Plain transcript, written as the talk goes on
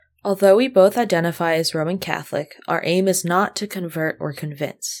Although we both identify as Roman Catholic, our aim is not to convert or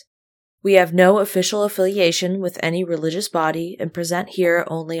convince. We have no official affiliation with any religious body and present here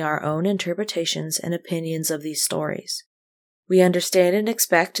only our own interpretations and opinions of these stories. We understand and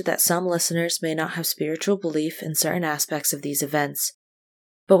expect that some listeners may not have spiritual belief in certain aspects of these events,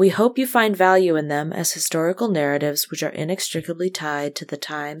 but we hope you find value in them as historical narratives which are inextricably tied to the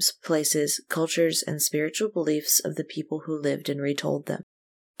times, places, cultures, and spiritual beliefs of the people who lived and retold them.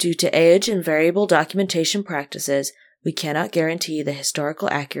 Due to age and variable documentation practices, we cannot guarantee the historical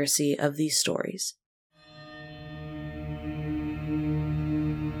accuracy of these stories.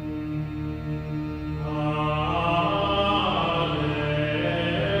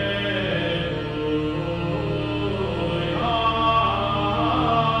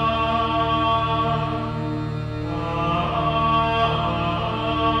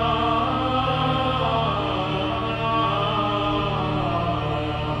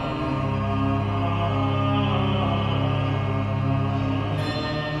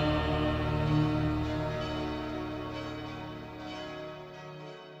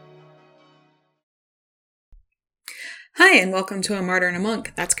 Hi, and welcome to A Martyr and a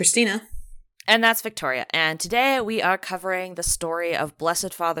Monk. That's Christina. And that's Victoria. And today we are covering the story of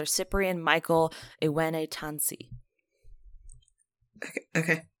Blessed Father Cyprian Michael Iwene Tansi.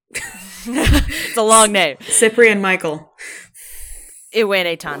 Okay. It's a long name. Cyprian Michael.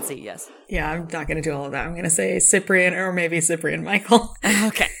 Iwene Tansi, yes. Yeah, I'm not going to do all of that. I'm going to say Cyprian or maybe Cyprian Michael.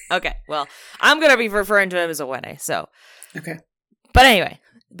 Okay. Well, I'm going to be referring to him as Iwene, so. Okay. But anyway,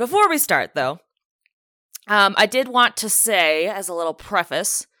 before we start, though, I did want to say, as a little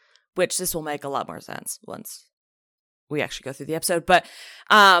preface, which this will make a lot more sense once we actually go through the episode, but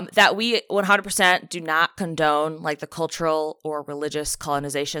that we 100% do not condone like the cultural or religious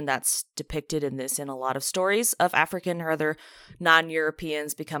colonization that's depicted in a lot of stories of African or other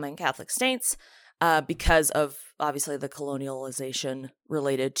non-Europeans becoming Catholic saints because of obviously the colonialization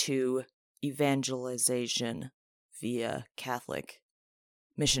related to evangelization via Catholic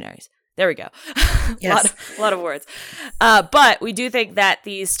missionaries. There we go. Yes. a lot of words. But we do think that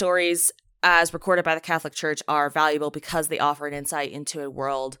these stories, as recorded by the Catholic Church, are valuable because they offer an insight into a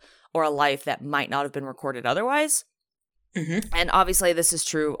world or a life that might not have been recorded otherwise. Mm-hmm. And obviously this is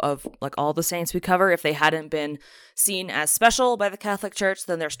true of like all the saints we cover. If they hadn't been seen as special by the Catholic Church,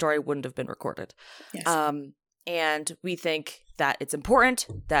 then their story wouldn't have been recorded. Yes. And we think that it's important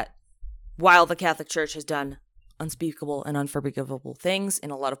that while the Catholic Church has done unspeakable and unforgivable things in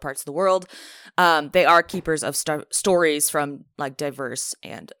a lot of parts of the world, they are keepers of stories from like diverse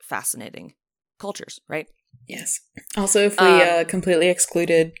and fascinating cultures, right? Yes. Also, if we completely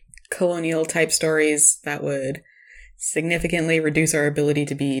excluded colonial type stories, that would significantly reduce our ability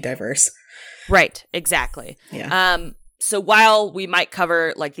to be diverse. Right, exactly. Yeah. So while we might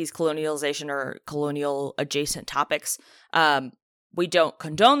cover like these colonialization or colonial adjacent topics, we don't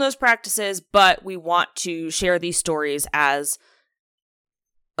condone those practices, but we want to share these stories as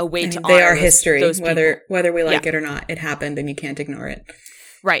a way to honor they are history, those whether we like it or not. It happened and you can't ignore it.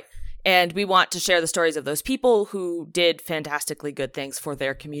 Right. And we want to share the stories of those people who did fantastically good things for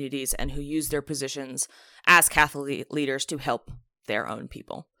their communities and who used their positions as Catholic leaders to help their own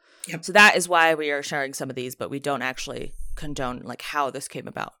people. Yep. So that is why we are sharing some of these, but we don't actually condone like how this came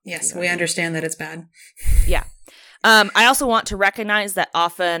about. Yes, we understand that it's bad. Yeah. I also want to recognize that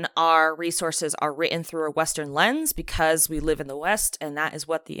often our resources are written through a Western lens because we live in the West, and that is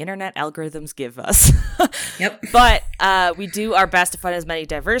what the internet algorithms give us. Yep. But we do our best to find as many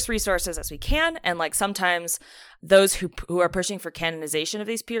diverse resources as we can, and like sometimes those who are pushing for canonization of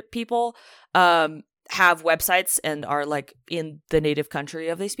these people have websites and are like in the native country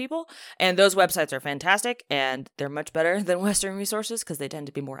of these people. And those websites are fantastic and they're much better than Western resources because they tend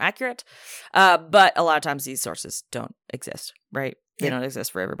to be more accurate. But a lot of times these sources don't exist, right? They don't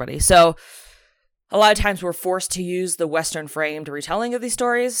exist for everybody. So a lot of times we're forced to use the Western framed retelling of these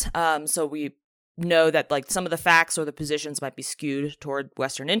stories. So we know that like some of the facts or the positions might be skewed toward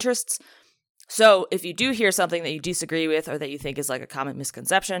Western interests. So if you do hear something that you disagree with or that you think is like a common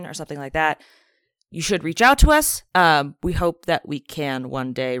misconception or something like that, you should reach out to us. We hope that we can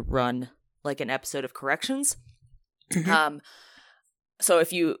one day run like an episode of corrections. Mm-hmm. So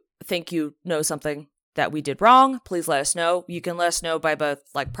if you think you know something that we did wrong, please let us know. You can let us know by both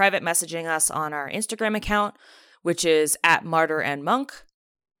like private messaging us on our Instagram account, which is @martyrandmonk,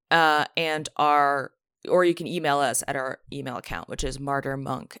 or you can email us at our email account, which is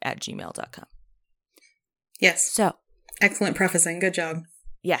martyrmonk@gmail.com. Yes. So excellent prefacing. Good job.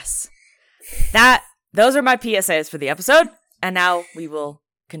 Yes. Those are my PSAs for the episode, and now we will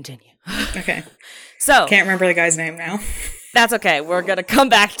continue. Okay. So can't remember the guy's name now. That's okay. We're going to come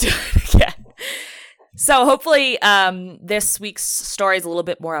back to it again. So hopefully this week's story is a little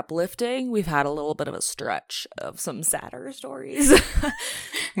bit more uplifting. We've had a little bit of a stretch of some sadder stories.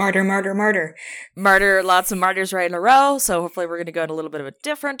 Martyr. Martyr, lots of martyrs right in a row. So hopefully we're going to go in a little bit of a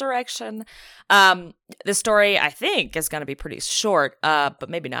different direction. This story, I think, is going to be pretty short, but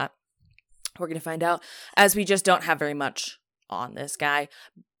maybe not. We're going to find out, as we just don't have very much on this guy.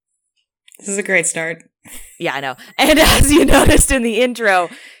 This is a great start. Yeah, I know. And as you noticed in the intro,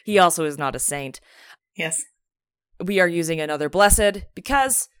 he also is not a saint. Yes. We are using another blessed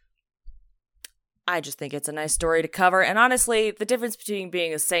because I just think it's a nice story to cover. And honestly, the difference between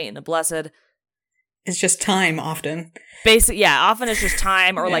being a saint and a blessed is just time often. Often it's just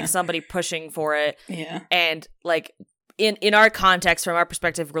time or like somebody pushing for it. Yeah. And like in our context, from our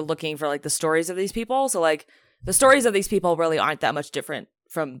perspective, we're looking for like the stories of these people. So like the stories of these people really aren't that much different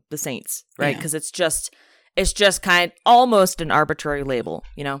from the saints, right? Because it's just almost an arbitrary label,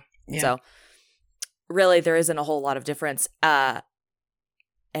 you know? Yeah. So really, there isn't a whole lot of difference. And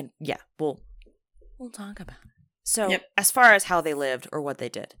yeah, we'll talk about it. So as far as how they lived or what they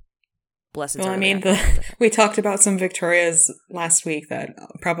did, blessed. Well, I mean, we talked about some Victorias last week that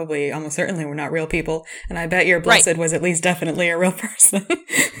probably almost certainly were not real people. And I bet your blessed was at least definitely a real person.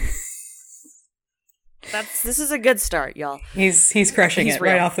 This is a good start, y'all. He's crushing it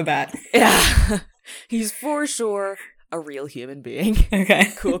real. Right off the bat. Yeah. He's for sure a real human being.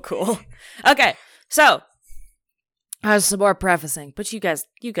 Okay. Cool. Okay. So, there's some more prefacing, but you guys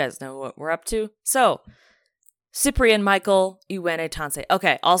know what we're up to. So, Cyprian, Michael, Iwene, Tansi.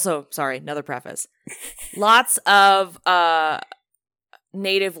 Okay, also, sorry, another preface. Lots of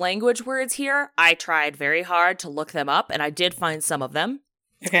native language words here. I tried very hard to look them up, and I did find some of them.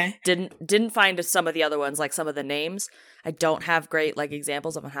 Okay. Didn't find some of the other ones, like some of the names. I don't have great like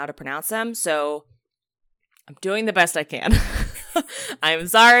examples of how to pronounce them, so I'm doing the best I can. I'm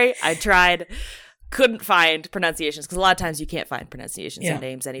sorry. I tried. Couldn't find pronunciations because a lot of times you can't find pronunciations of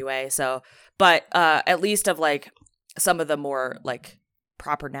names anyway. So, but at least of like some of the more like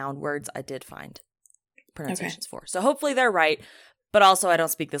proper noun words, I did find pronunciations for. So hopefully they're right. But also I don't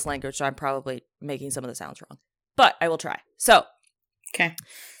speak this language, so I'm probably making some of the sounds wrong. But I will try. So, okay,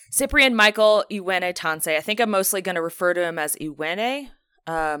 Cyprian, Michael, Iwene, Tansi. I think I'm mostly going to refer to him as Iwene.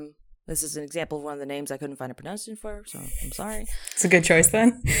 This is an example of one of the names I couldn't find a pronunciation for, so I'm sorry. It's a good choice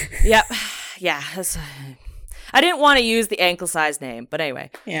then. Yep. Yeah. I didn't want to use the anglicized name, but anyway.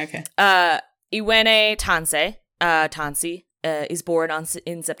 Yeah, okay. Iwene Tansi is born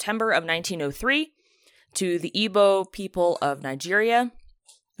in September of 1903 to the Igbo people of Nigeria.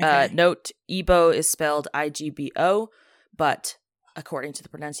 Okay. Note, Igbo is spelled Igbo, but according to the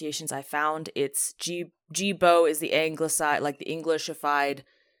pronunciations I found, it's Gbo is the anglicized, like the Englishified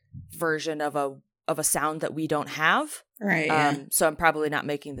version of a sound that we don't have. Right. So I'm probably not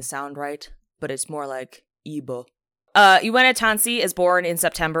making the sound right, but it's more like Igbo. Iwene Tansi is born in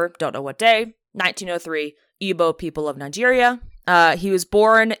September, don't know what day, 1903, Igbo people of Nigeria. He was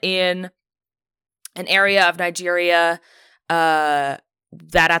born in an area of Nigeria that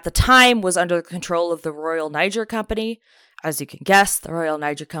at the time was under the control of the Royal Niger Company. As you can guess, the Royal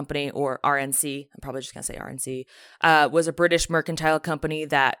Niger Company, or RNC, I'm probably just going to say RNC, was a British mercantile company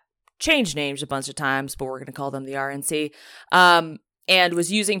that changed names a bunch of times, but we're going to call them the RNC, and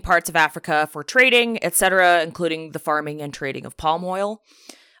was using parts of Africa for trading, etc., including the farming and trading of palm oil,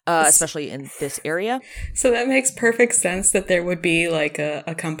 especially in this area. So that makes perfect sense that there would be like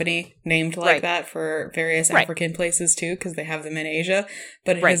a company named like that for various African places too, because they have them in Asia.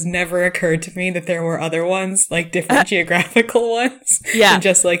 But it has never occurred to me that there were other ones, like different geographical ones. Yeah.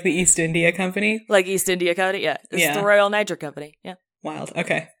 Just like the East India Company. Like East India Company, yeah. It's the Royal Niger Company, yeah. Wild,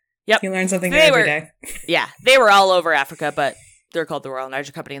 okay. Yep. You learn something new every day. Yeah, they were all over Africa, but they're called the Royal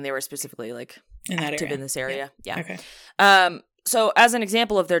Niger Company, and they were specifically like active in this area. Yeah. Okay. So as an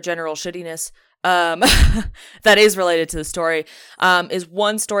example of their general shittiness, that is related to the story, is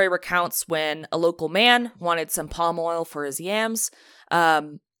one story recounts when a local man wanted some palm oil for his yams,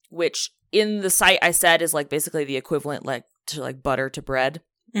 which in the site I said is like basically the equivalent like to like butter to bread.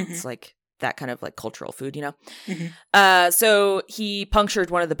 Mm-hmm. It's like that kind of like cultural food, you know? Mm-hmm. So he punctured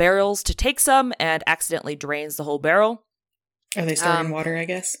one of the barrels to take some and accidentally drains the whole barrel. Are they stored in water, I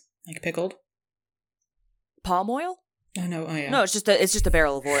guess? Like pickled? Palm oil? Oh, no. Oh, yeah. No, it's just a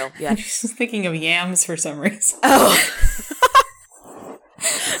barrel of oil. Yeah. I'm just thinking of yams for some reason. Oh.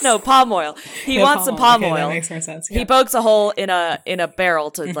 No, palm oil. He wants some palm oil. That makes more sense. Yeah. He pokes a hole in a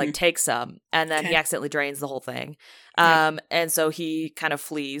barrel to like take some, and then he accidentally drains the whole thing. And so he kind of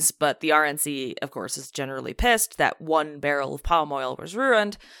flees, but the RNC, of course, is generally pissed that one barrel of palm oil was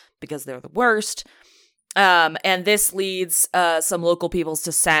ruined because they're the worst. And this leads some local peoples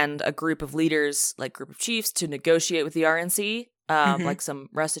to send a group of leaders, like group of chiefs, to negotiate with the RNC, like some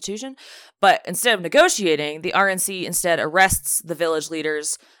restitution. But instead of negotiating, the RNC instead arrests the village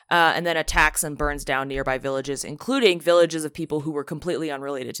leaders and then attacks and burns down nearby villages, including villages of people who were completely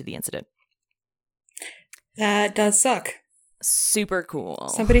unrelated to the incident. That does suck. Super cool.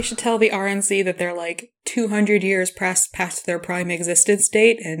 Somebody should tell the RNC that they're like 200 years past their prime existence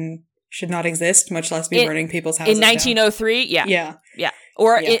date and should not exist, much less be burning people's houses in 1903. down. Yeah,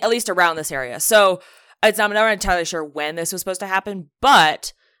 or at least around this area. So I'm not entirely sure when this was supposed to happen,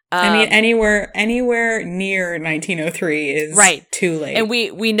 but I mean, anywhere near 1903 is too late. And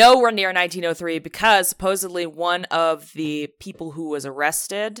we know we're near 1903 because supposedly one of the people who was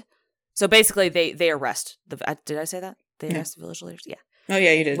arrested. So basically, they arrest the. Did I say that? They arrest the village leaders. Yeah. Oh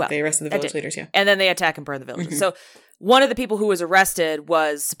yeah, you did. Well, they arrested the village leaders. Yeah. And then they attack and burn the villages. So one of the people who was arrested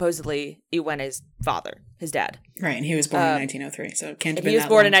was supposedly Iwene's father, his dad. Right, and he was born in 1903, so it can't have been that long. He was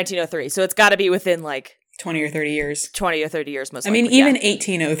born in 1903, so it's got to be within like 20 or 30 years. 20 or 30 years, most likely. I mean, even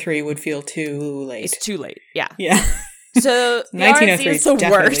 1803 would feel too late. It's too late. Yeah. Yeah. So 1903 is the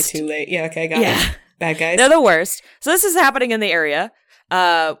definitely worst. Too late. Yeah. Okay. Got it. Bad guys. They're the worst. So this is happening in the area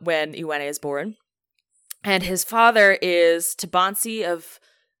when Iwene is born, and his father is Tabansi of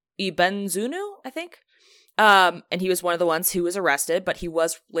Ibenzunu, I think. And he was one of the ones who was arrested, but he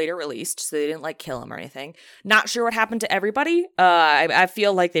was later released, so they didn't like kill him or anything. Not sure what happened to everybody. I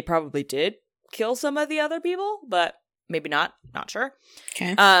feel like they probably did kill some of the other people, but maybe not. Not sure.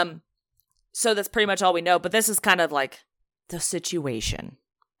 Okay. So that's pretty much all we know. But this is kind of like the situation,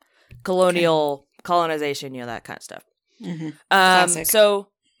 colonization, that kind of stuff. Mm-hmm. Classic. So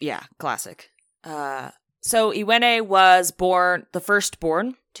yeah, classic. So Iwene was the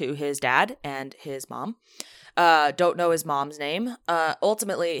firstborn to his dad and his mom. Don't know his mom's name.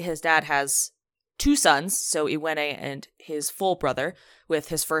 Ultimately, his dad has 2 sons, so Iwene and his full brother, with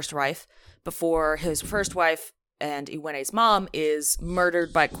his first wife, before his first wife and Iwene's mom is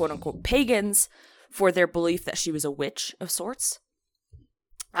murdered by quote-unquote pagans for their belief that she was a witch of sorts.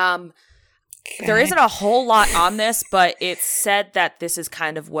 There isn't a whole lot on this, but it's said that this is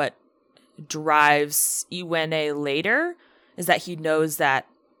kind of what drives Iwene later, is that he knows that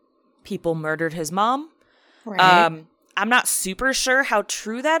people murdered his mom. Right. I'm not super sure how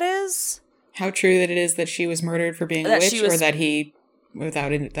true that is. How true that it is that she was murdered for being a witch, or that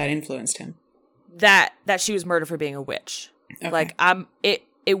that influenced him? That she was murdered for being a witch. Okay. Like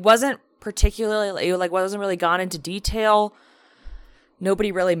it wasn't particularly, it wasn't really gone into detail.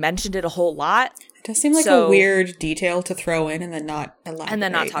 Nobody really mentioned it a whole lot. It does seem like a weird detail to throw in and then not elaborate and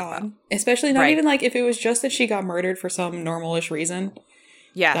then not talk about. Especially not even like if it was just that she got murdered for some normal-ish reason.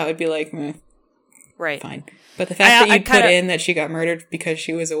 Yeah. That would be like, meh. Right. Fine. But the fact that you put in that she got murdered because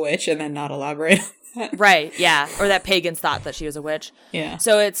she was a witch and then not elaborate on that. Right, yeah. Or that pagans thought that she was a witch. Yeah.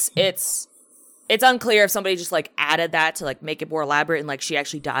 So it's unclear if somebody just like added that to like make it more elaborate and like she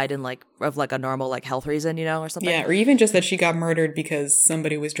actually died in like of like a normal like health reason, or something. Yeah, or even just that she got murdered because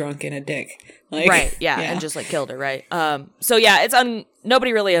somebody was drunk and a dick. Like, right, yeah, and just like killed her, right? So yeah, it's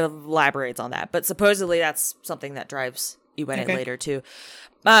nobody really elaborates on that, but supposedly that's something that drives Iwene later too.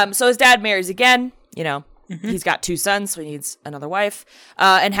 So his dad marries again, He's got 2 sons, so he needs another wife,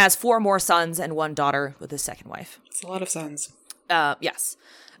 and has 4 more sons and 1 daughter with his second wife. It's a lot of sons. Yes.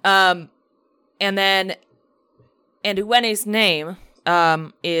 And Iwene's name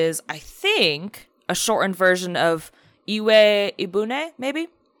is, I think, a shortened version of Ibune, maybe,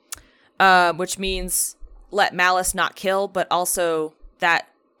 which means let malice not kill, but also that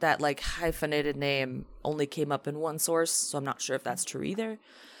like hyphenated name only came up in one source, so I'm not sure if that's true either.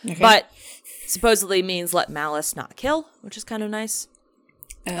 Okay. But supposedly means let malice not kill, which is kind of nice.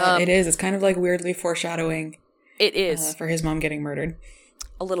 It is. It's kind of like weirdly foreshadowing. It is. For his mom getting murdered.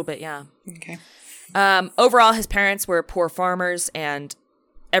 A little bit, yeah. Okay. Overall, his parents were poor farmers, and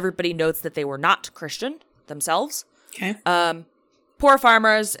everybody notes that they were not Christian themselves. Okay. Poor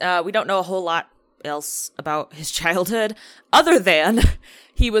farmers. We don't know a whole lot else about his childhood, other than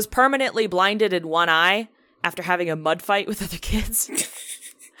he was permanently blinded in one eye after having a mud fight with other kids.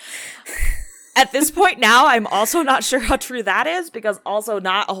 At this point now, I'm also not sure how true that is, because also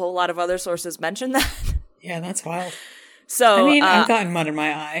not a whole lot of other sources mention that. Yeah, that's wild. So I mean, I've gotten mud in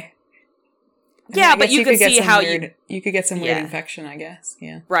my eye. Yeah, but you could see how you could get some weird infection, I guess.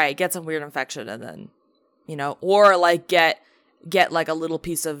 Yeah. Right, get some weird infection and then, or like get like a little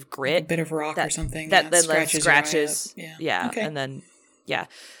piece of grit, a bit of rock or something that then scratches. Yeah. Okay. And then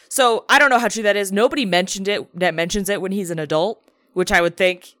So I don't know how true that is. Nobody mentions it when he's an adult, which I would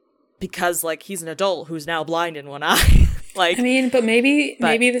think, because like he's an adult who's now blind in one eye. Like, I mean, but maybe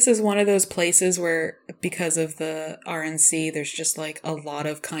this is one of those places where, because of the RNC, there's just like a lot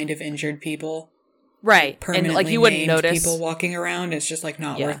of kind of injured people. Right. Permanently and like you wouldn't named notice people walking around. It's just like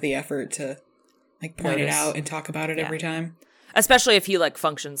not worth the effort to like point it out and talk about it every time. Especially if he like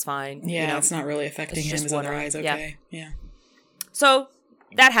functions fine. Yeah, you know? It's not really affecting him. His other eyes okay. Yeah. So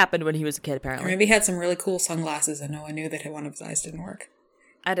that happened when he was a kid, apparently. Or maybe he had some really cool sunglasses and no one knew that one of his eyes didn't work.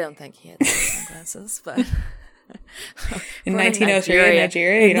 I don't think he had sunglasses, but in 1903 in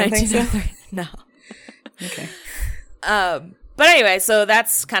Nigeria, you don't think so? No. Okay. But anyway, so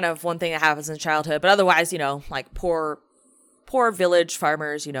that's kind of one thing that happens in childhood. But otherwise, you know, like poor village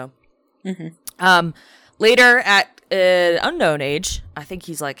farmers, you know. Mm-hmm. Later, at an unknown age, I think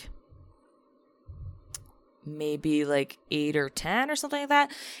he's like maybe like 8 or 10 or something like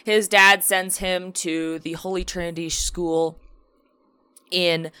that. His dad sends him to the Holy Trinity School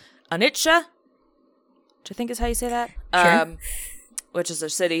in Onitsha, which I think is how you say that. Sure. Which is a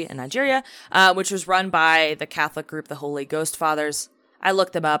city in Nigeria, which was run by the Catholic group, the Holy Ghost Fathers. I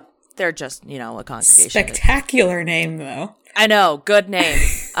looked them up. They're just, you know, a congregation. Spectacular name, though. I know. Good name.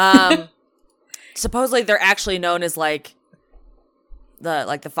 Supposedly, they're actually known as, like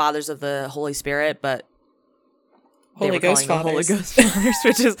the Fathers of the Holy Spirit, but Holy Ghost Fathers. Holy Ghost Fathers,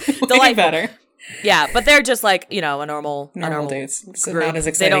 which is delightful. Better. Yeah, but they're just like, you know, a normal dudes. So not as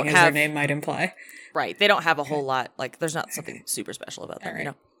exciting as their name might imply. Right. They don't have a whole lot. Like, there's not something super special about them, you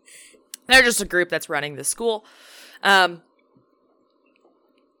know? They're just a group that's running the school. And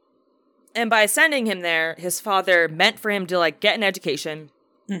by sending him there, his father meant for him to, like, get an education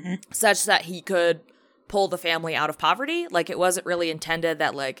such that he could pull the family out of poverty. Like, it wasn't really intended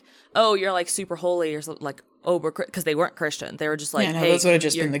that, like, oh, you're, like, super holy or something, like, oh, because they weren't Christian. They were just like, hey, those would have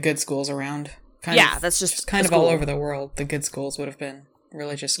just been the good schools around. That's just kind of all over the world. The good schools would have been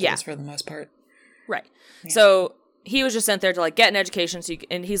religious schools for the most part. Right. Yeah. So he was just sent there to like get an education.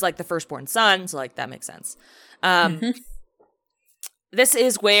 And he's like the firstborn son. So like that makes sense. This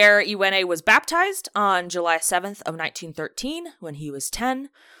is where Iwene was baptized on July 7th of 1913 when he was 10.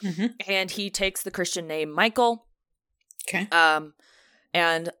 And he takes the Christian name Michael. Okay.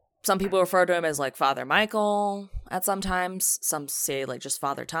 And some people refer to him as like Father Michael at sometimes. Some say like just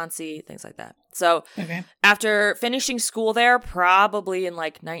Father Tansi, things like that. So after finishing school there, probably in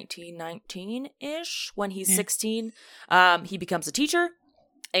like 1919-ish, when he's 16, he becomes a teacher.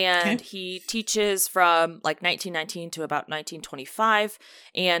 And he teaches from like 1919 to about 1925.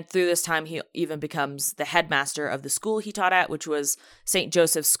 And through this time, he even becomes the headmaster of the school he taught at, which was St.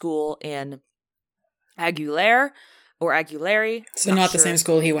 Joseph's School in Aguilera. Or Aguilera. So not the same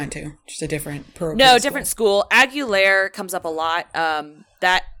school he went to, just a different program. No, different school. Aguilera comes up a lot.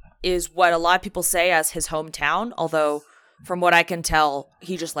 That is what a lot of people say as his hometown. Although, from what I can tell,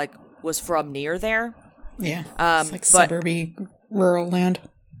 he just like was from near there. Yeah, it's like suburby, rural land.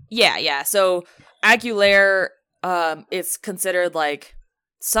 Yeah. So Aguilera, it's considered like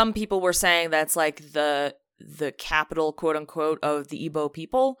some people were saying that's like the capital, quote unquote, of the Igbo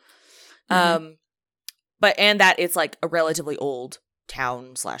people. But and that it's like a relatively old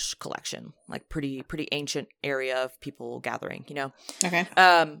town / collection, like pretty ancient area of people gathering, you know? Okay.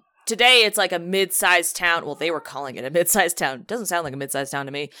 Today it's like a mid-sized town. Well, they were calling it a mid-sized town. Doesn't sound like a mid-sized town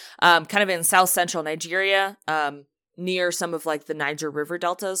to me. Kind of in south central Nigeria, near some of like the Niger River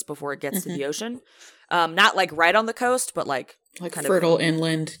deltas before it gets to the ocean. Not like right on the coast, but like kind fertile of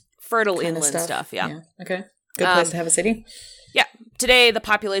inland. Fertile inland stuff, yeah. Okay. Good place to have a city. Yeah. Today, the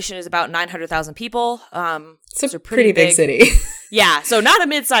population is about 900,000 people. It's a pretty big city. Yeah. So not a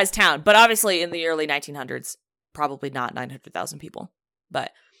mid-sized town, but obviously in the early 1900s, probably not 900,000 people.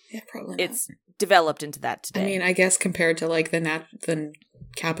 But probably it's developed into that today. I mean, I guess compared to like the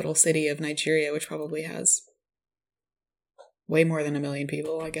capital city of Nigeria, which probably has way more than 1 million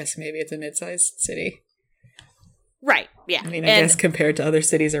people, I guess maybe it's a mid-sized city. Right, yeah. I mean, I guess compared to other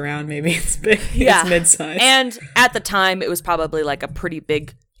cities around, maybe it's big. It's mid-sized. And at the time, it was probably like a pretty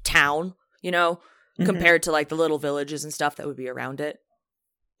big town, you know, compared to like the little villages and stuff that would be around it.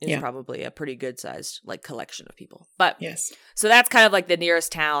 It's probably a pretty good-sized like collection of people. But yes. So that's kind of like the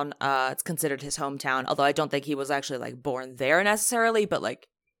nearest town. It's considered his hometown, although I don't think he was actually like born there necessarily, but like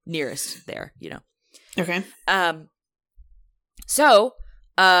nearest there, you know. Okay. So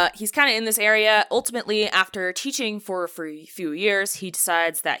he's kind of in this area. Ultimately, after teaching for a few years, he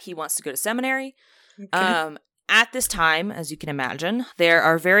decides that he wants to go to seminary. Okay. At this time, as you can imagine, there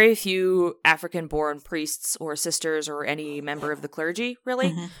are very few African-born priests or sisters or any member of the clergy,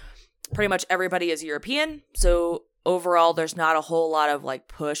 really. Pretty much everybody is European. So overall, there's not a whole lot of like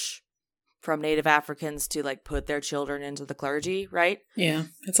push from Native Africans to like put their children into the clergy, right? Yeah.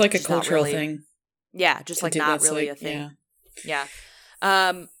 It's like a cultural thing. Yeah, just like not really a thing. Yeah.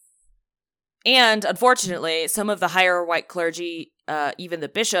 And unfortunately, some of the higher white clergy, even the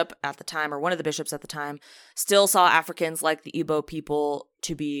bishop at the time, or one of the bishops at the time, still saw Africans like the Igbo people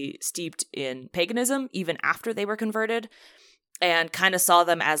to be steeped in paganism even after they were converted, and kind of saw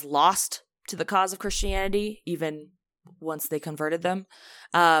them as lost to the cause of Christianity even once they converted them.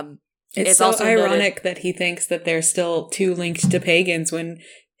 It's so also ironic that he thinks that they're still too linked to pagans when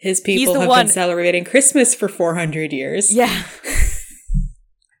his people have been celebrating Christmas for 400 years. Yeah.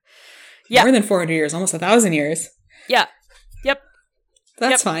 More than 400 years, almost 1,000 years. Yeah. Yep.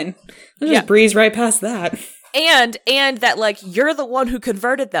 That's fine. We'll just breeze right past that. And that, like, you're the one who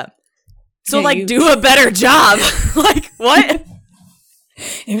converted them. So, do a better job. Like, what?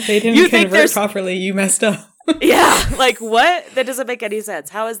 If they didn't convert properly, you messed up. Yeah. Like, what? That doesn't make any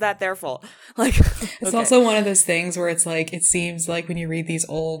sense. How is that their fault? Like, it's also one of those things where it's like, it seems like when you read these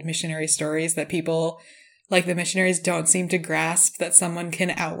old missionary stories that people... Like, the missionaries don't seem to grasp that someone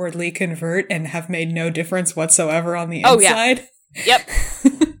can outwardly convert and have made no difference whatsoever on the inside. Yep.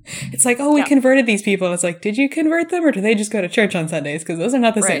 It's like, we converted these people. And it's like, did you convert them or do they just go to church on Sundays? Because those are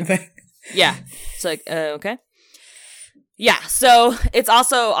not the same thing. Yeah. It's like, okay. Yeah. So it's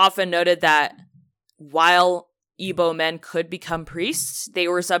also often noted that while Igbo men could become priests, they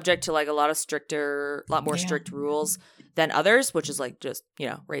were subject to, like, a lot more strict rules than others, which is like just,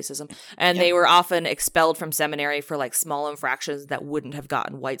 racism. And they were often expelled from seminary for, like, small infractions that wouldn't have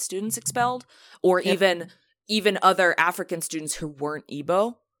gotten white students expelled, or even other African students who weren't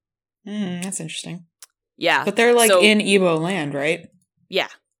Igbo. That's interesting. Yeah. But they're, like, in Igbo land, right? Yeah.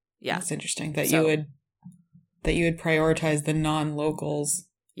 Yeah. That's interesting that you would prioritize the non-locals.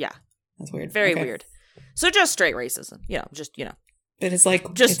 Yeah. That's weird. Very weird. So just straight racism. But it's like,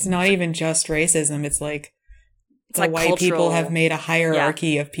 it's not even just racism. It's like, the white cultural, people have made a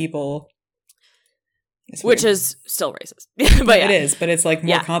hierarchy of people. Which is still racist. But it is, but it's like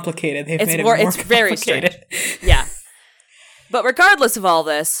more complicated. They've made it more complicated. It's very strange. Yeah. But regardless of all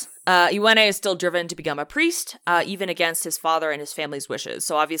this, Iwene is still driven to become a priest, even against his father and his family's wishes.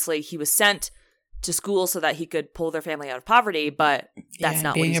 So obviously he was sent to school so that he could pull their family out of poverty, but that's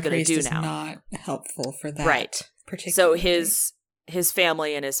not what he's going to do now. Not helpful for that. Right. So his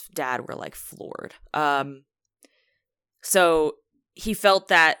family and his dad were, like, floored. So he felt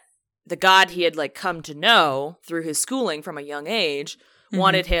that the God he had, like, come to know through his schooling from a young age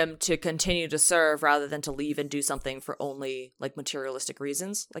wanted him to continue to serve rather than to leave and do something for only, like, materialistic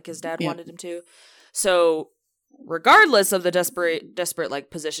reasons, like his dad wanted him to. So regardless of the desperate like,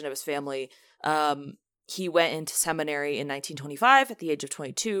 position of his family, he went into seminary in 1925 at the age of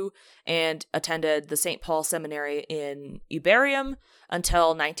 22 and attended the St. Paul Seminary in Iberium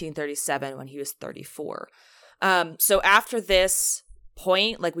until 1937 when he was 34. So after this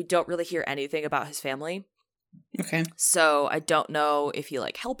point, like, we don't really hear anything about his family. Okay. So I don't know if he,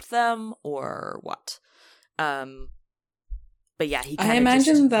 like, helped them or what. But yeah, I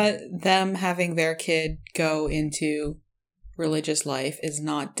imagine that them having their kid go into religious life is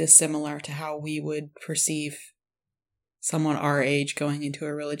not dissimilar to how we would perceive someone our age going into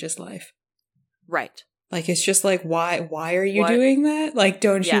a religious life. Right. Like, it's just like, why are you doing that? Like,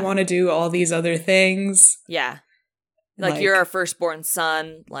 don't you want to do all these other things? Yeah. Like, you're our firstborn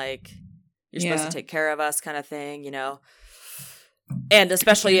son. Like, you're supposed to take care of us, kind of thing, And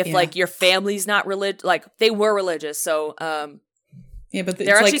especially if, like, your family's not religious. Like, they were religious, so, yeah, but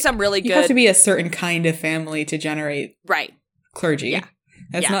there are actually some really good... You have to be a certain kind of family to generate clergy. Yeah.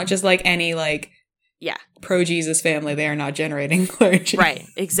 That's not just, like, any, like, pro-Jesus family. They are not generating clergy. Right.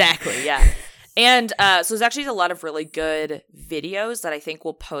 Exactly. Yeah. And so there's actually a lot of really good videos that I think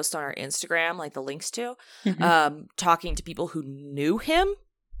we'll post on our Instagram, like the links to, talking to people who knew him.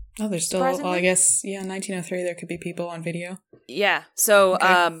 Oh, there's still, I guess, 1903, there could be people on video. Yeah. So,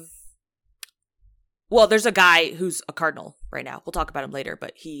 well, there's a guy who's a cardinal right now. We'll talk about him later,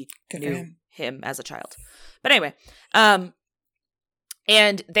 but he knew him as a child. But anyway, and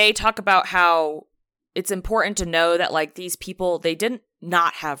they talk about how it's important to know that, like, these people, they didn't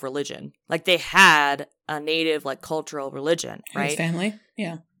not have religion. Like, they had a native, like, cultural religion, right? His family,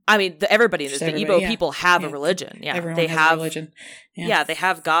 yeah. I mean, everybody, the Igbo people have a religion. Yeah, everyone has a religion. Yeah, they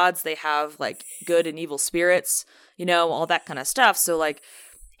have gods. They have, like, good and evil spirits, all that kind of stuff. So, like,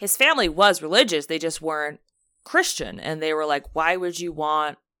 his family was religious. They just weren't Christian. And they were like, why would you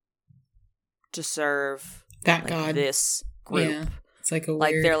want to serve that, like, God, this group? Yeah, it's like a weird...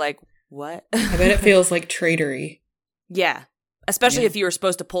 Like, they're like, what? I bet it feels like traitory. Yeah. Especially if you were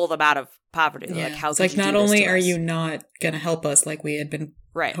supposed to pull them out of poverty. Yeah. Like, how it's could like, you do not this only to are us? you not going to help us like we had been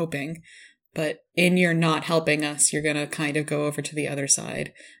hoping, but in your not helping us, you're going to kind of go over to the other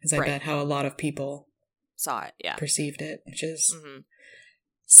side. Is I bet how a lot of people saw it, yeah. Perceived it, which is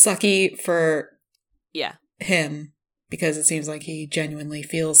sucky for him, because it seems like he genuinely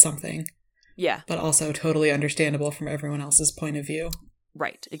feels something. Yeah. But also totally understandable from everyone else's point of view.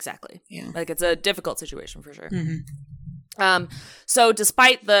 Right, exactly. Yeah. Like, it's a difficult situation for sure. So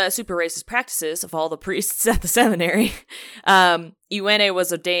despite the super racist practices of all the priests at the seminary, Iwene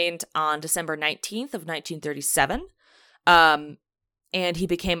was ordained on December 19th of 1937. And he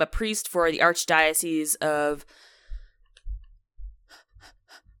became a priest for the Archdiocese of...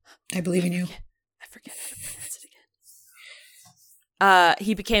 I believe in you. I forget how to pronounce it again.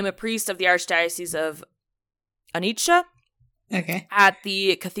 He became a priest of the Archdiocese of Onitsha. Okay. At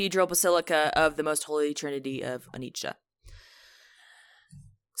the Cathedral Basilica of the Most Holy Trinity of Onitsha.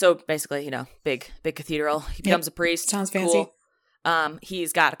 So basically, big cathedral. He becomes a priest. Sounds fancy. Cool.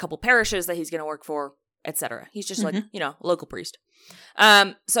 He's got a couple parishes that he's going to work for, etc. He's just like, a local priest.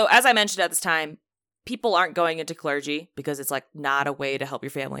 So as I mentioned at this time, people aren't going into clergy because it's like not a way to help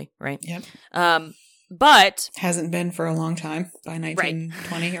your family, right? Yep. But hasn't been for a long time, by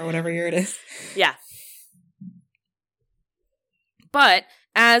 1920 or whatever year it is. Yeah. But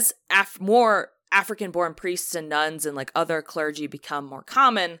as more African-born priests and nuns and like other clergy become more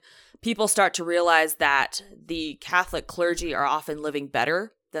common, people start to realize that the Catholic clergy are often living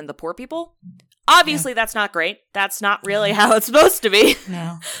better than the poor people. Obviously, that's not great. That's not really how it's supposed to be.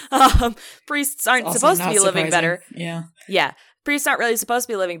 No. Priests aren't supposed to be living better. Yeah. Yeah. Priests aren't really supposed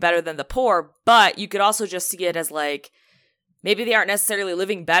to be living better than the poor, but you could also just see it as like, maybe they aren't necessarily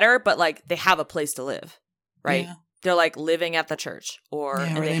living better, but like they have a place to live, right? Yeah. They're like living at the church, or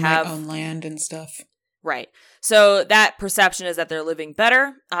they might own land and stuff. Right. So that perception is that they're living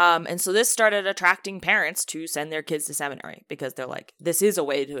better. And so this started attracting parents to send their kids to seminary because they're like, this is a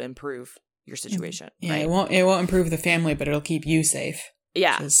way to improve your situation. Yeah, right? It won't improve the family, but it'll keep you safe.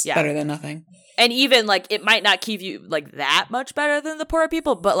 Yeah. Which is better than nothing. And even like it might not keep you like that much better than the poor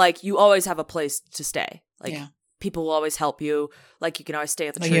people, but like you always have a place to stay. Like people will always help you. Like you can always stay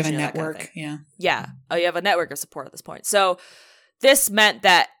at the church. You have a network. Kind of yeah. Yeah. Oh, you have a network of support at this point. So this meant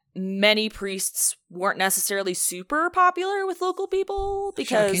that many priests weren't necessarily super popular with local people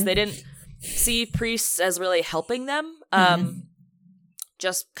because they didn't see priests as really helping them.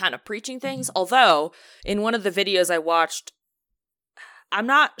 Just kind of preaching things. Although in one of the videos I watched, I'm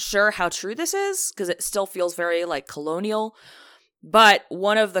not sure how true this is because it still feels very like colonial. But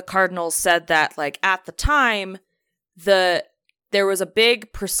one of the cardinals said that like at the time, there was a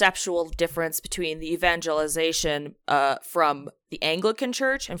big perceptual difference between the evangelization from the Anglican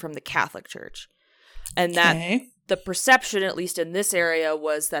Church and from the Catholic Church. And that the perception, at least in this area,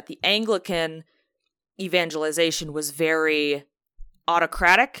 was that the Anglican evangelization was very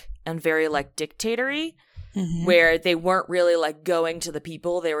autocratic and very like dictatory, where they weren't really like going to the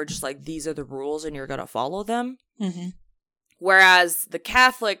people. They were just like, these are the rules and you're going to follow them. Whereas the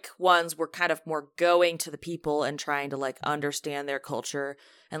Catholic ones were kind of more going to the people and trying to like understand their culture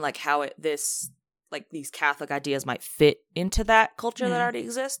and like how these Catholic ideas might fit into that culture that already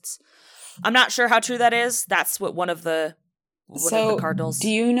exists. I'm not sure how true that is. That's what one of the cardinals do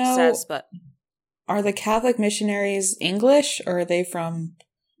you know, says. But are the Catholic missionaries English or are they from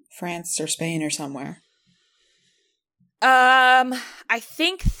France or Spain or somewhere? I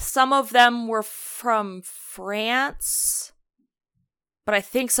think some of them were from France. But I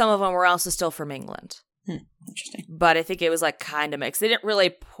think some of them were also still from England. Interesting. But I think it was like kind of mixed. They didn't really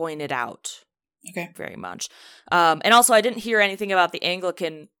point it out very much. And also I didn't hear anything about the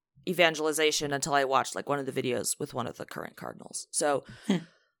Anglican evangelization until I watched like one of the videos with one of the current cardinals. So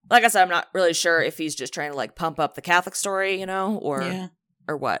like I said, I'm not really sure if he's just trying to like pump up the Catholic story, or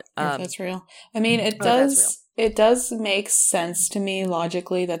what. If that's real. I mean, it does make sense to me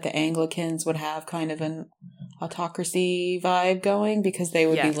logically that the Anglicans would have kind of an autocracy vibe going because they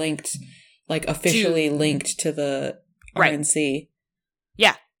would be linked, like officially linked to the RNC.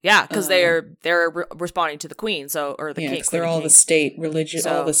 Yeah, because they're responding to the Queen, or the King. Because they're all the state religion,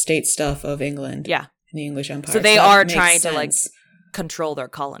 all the state stuff of England. Yeah, in the English Empire. So they are trying to like control their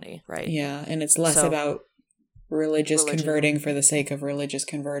colony, right? Yeah, and it's less about religion converting for the sake of religious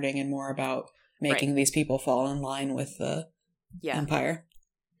converting, and more about making these people fall in line with the empire.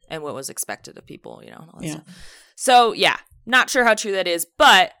 And what was expected of people, all that stuff. So, not sure how true that is,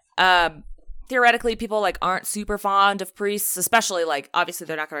 but theoretically, people like aren't super fond of priests, especially like obviously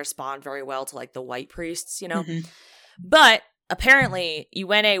they're not going to respond very well to like the white priests, But apparently,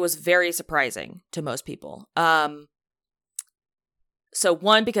 Iwene was very surprising to most people. So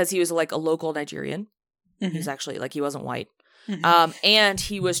one, because he was like a local Nigerian, he was actually like he wasn't white, and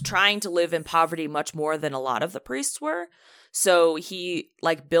he was trying to live in poverty much more than a lot of the priests were. So he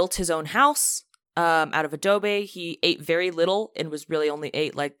like built his own house out of adobe. He ate very little and was really only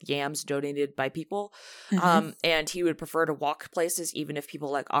ate like yams donated by people. And he would prefer to walk places even if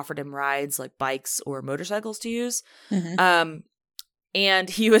people like offered him rides like bikes or motorcycles to use. And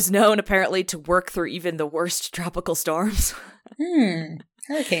he was known apparently to work through even the worst tropical storms.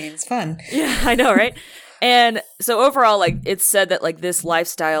 Hurricanes, fun. Yeah, I know, right? And so overall, like, it's said that like this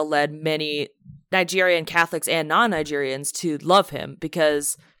lifestyle led many Nigerian Catholics and non-Nigerians to love him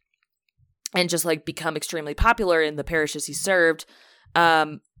and just like become extremely popular in the parishes he served,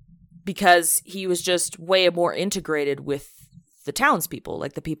 because he was just way more integrated with the townspeople,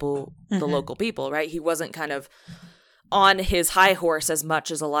 like the people, the local people, right? He wasn't kind of on his high horse as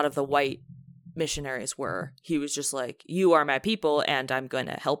much as a lot of the white missionaries were. He was just like, you are my people and I'm going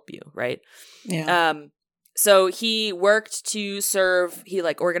to help you, right? Yeah. So he worked to serve, he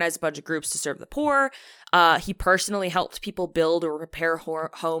like organized a bunch of groups to serve the poor. He personally helped people build or repair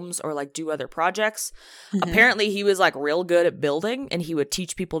homes or like do other projects. Apparently he was like real good at building, and he would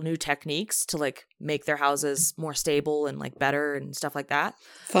teach people new techniques to like make their houses more stable and like better and stuff like that.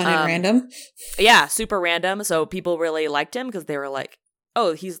 Fun and random. Yeah, super random. So people really liked him because they were like,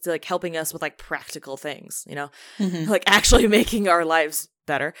 oh, he's like helping us with like practical things, you know, like actually making our lives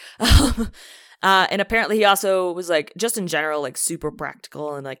better. And apparently he also was like, just in general, like super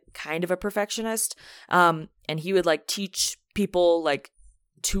practical and like kind of a perfectionist. And he would like teach people like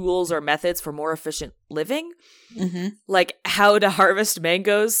tools or methods for more efficient living, like how to harvest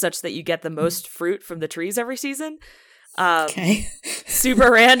mangoes such that you get the most fruit from the trees every season. Okay.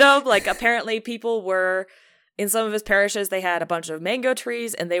 Super random. Like apparently people were, in some of his parishes, they had a bunch of mango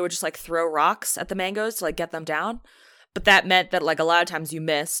trees and they would just like throw rocks at the mangoes to like get them down. But that meant that like a lot of times you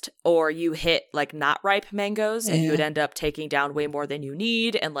missed or you hit like not ripe mangoes, and you would end up taking down way more than you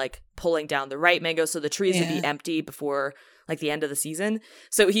need and like pulling down the right mangoes. So the trees would be empty before like the end of the season.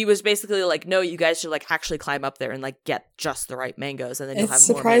 So he was basically like, no, you guys should like actually climb up there and like get just the right mangoes, and then you'll have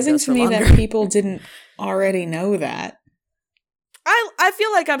more mangoes. It's surprising to me that people didn't already know that. I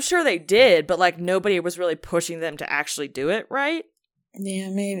feel like I'm sure they did, but like nobody was really pushing them to actually do it, right? Yeah,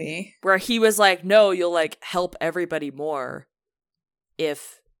 maybe. Where he was like, no, you'll like help everybody more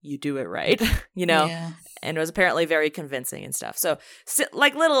if you do it right, you know? Yeah. And it was apparently very convincing and stuff. So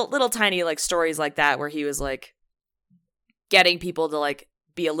like little tiny like stories like that where he was like getting people to like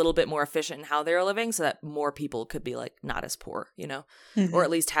be a little bit more efficient in how they were living so that more people could be like not as poor, you know, or at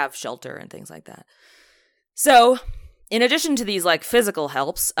least have shelter and things like that. So in addition to these like physical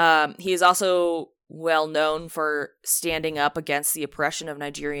helps, he is also well known for standing up against the oppression of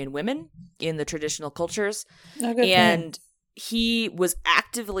Nigerian women in the traditional cultures. And he was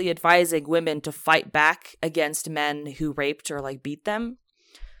actively advising women to fight back against men who raped or like beat them,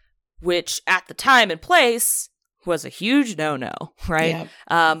 which at the time and place was a huge no-no, right?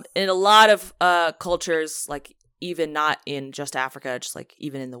 In a lot of cultures, like even not in just Africa, just like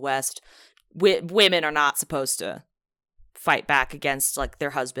even in the West, women are not supposed to fight back against like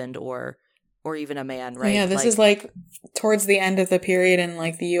their husband or even a man, right? Yeah, this is like towards the end of the period in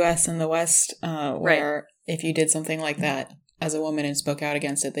like the US and the West, where if you did something like that as a woman and spoke out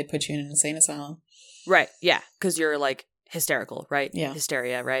against it, they'd put you in an insane asylum. Right, yeah, because you're like hysterical, right? Yeah.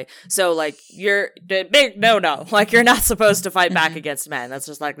 Hysteria, right? So like you're the big no. Like you're not supposed to fight back against men. That's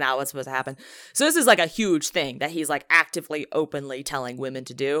just like not what's supposed to happen. So this is like a huge thing that he's like actively, openly telling women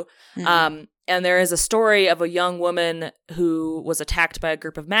to do. And there is a story of a young woman who was attacked by a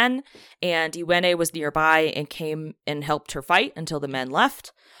group of men, and Iwene was nearby and came and helped her fight until the men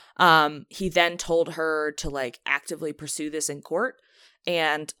left. He then told her to like actively pursue this in court,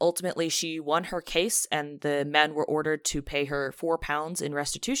 and ultimately she won her case, and the men were ordered to pay her £4 in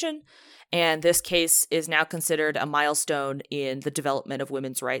restitution. And this case is now considered a milestone in the development of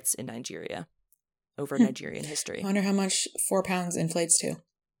women's rights in Nigeria over Nigerian history. I wonder how much £4 inflates to.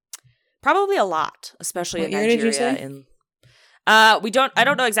 Probably a lot, especially in What Nigeria. year did you say? I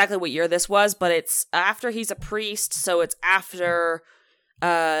don't know exactly what year this was, but it's after he's a priest, so it's after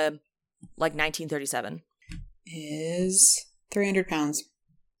like 1937. Is £300.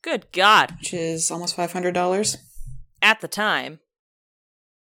 Good God. Which is almost $500. At the time.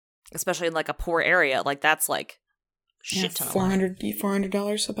 Especially in like a poor area, like that's like shit ton of money.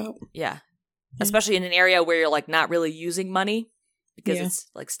 $400 about. Yeah. Especially in an area where you're like not really using money. Because it's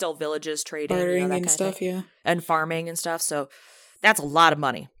like still villages trading, bartering that and kind stuff, of thing. And farming and stuff. So that's a lot of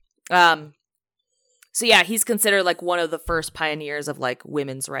money. So yeah, he's considered like one of the first pioneers of like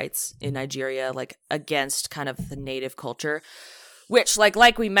women's rights in Nigeria, like against kind of the native culture, which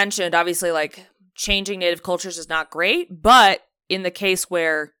like we mentioned, obviously like changing native cultures is not great, but in the case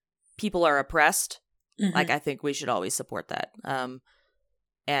where people are oppressed, like I think we should always support that.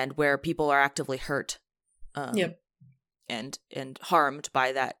 and where people are actively hurt and harmed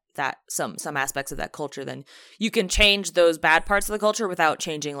by that some aspects of that culture, then you can change those bad parts of the culture without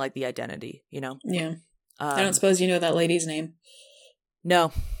changing like the identity, you know? Yeah. I don't suppose you know that lady's name.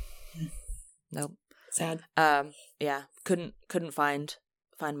 No. Nope. Sad. Yeah. Couldn't find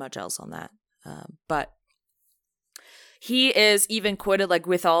much else on that. But he is even quoted, like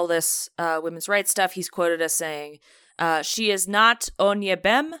with all this women's rights stuff, he's quoted as saying, she is not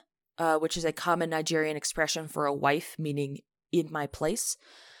onyebem, which is a common Nigerian expression for a wife, meaning in my place.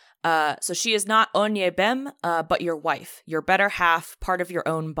 So she is not onyebem, but your wife, your better half, part of your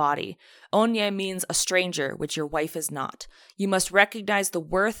own body. Onye means a stranger, which your wife is not. You must recognize the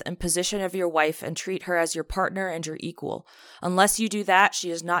worth and position of your wife and treat her as your partner and your equal. Unless you do that, she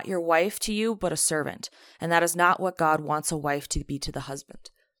is not your wife to you, but a servant. And that is not what God wants a wife to be to the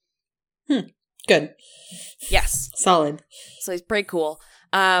husband. Good. Yes. Solid. So he's pretty cool.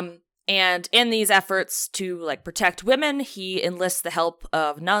 And in these efforts to like protect women, he enlists the help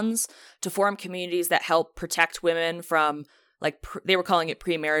of nuns to form communities that help protect women from like they were calling it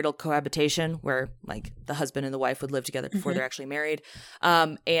premarital cohabitation, where like the husband and the wife would live together before they're actually married.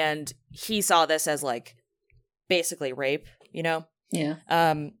 And he saw this as like basically rape, you know? Yeah.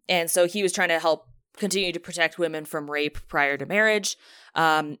 And so he was trying to help continue to protect women from rape prior to marriage.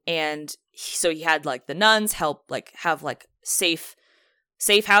 And so he had like the nuns help like have like safe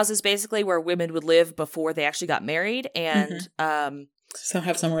houses basically where women would live before they actually got married, and so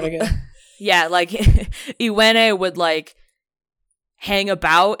have somewhere to go. Yeah, like Iwene would like hang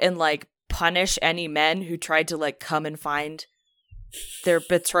about and like punish any men who tried to like come and find their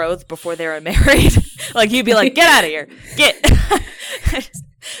betrothed before they were married. Like he'd be like, get out of here, get,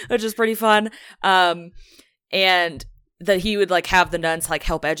 which is pretty fun. And that he would like have the nuns like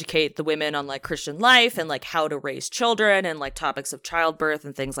help educate the women on like Christian life and like how to raise children and like topics of childbirth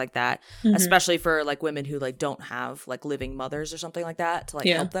and things like that, especially for like women who like don't have like living mothers or something like that to like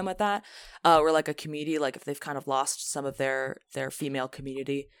help them with that, or like a community, like if they've kind of lost some of their female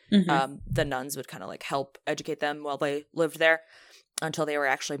community, the nuns would kind of like help educate them while they lived there until they were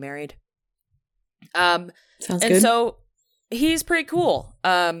actually married. Sounds good. And so he's pretty cool.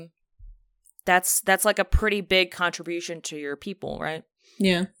 That's like a pretty big contribution to your people, right?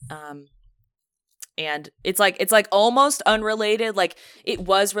 Yeah. And it's like almost unrelated. Like it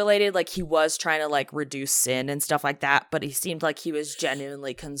was related, like he was trying to like reduce sin and stuff like that, but he seemed like he was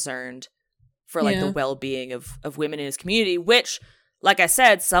genuinely concerned for like the well-being of women in his community, which, like I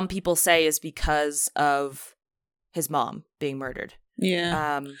said, some people say is because of his mom being murdered.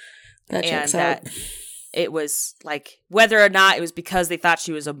 Yeah. That checks out. It was like whether or not it was because they thought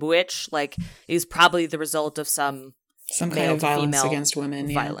she was a witch, like it was probably the result of some kind of violence against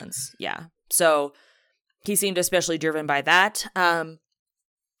women. Violence, yeah. So he seemed especially driven by that. And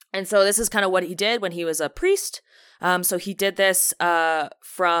so this is kind of what he did when he was a priest. So he did this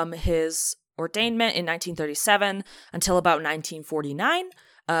from his ordainment in 1937 until about 1949.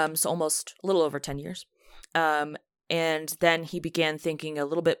 So almost a little over 10 years. And then he began thinking a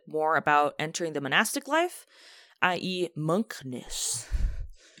little bit more about entering the monastic life, i.e. monkness.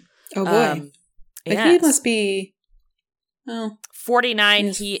 Oh, boy. But he must be...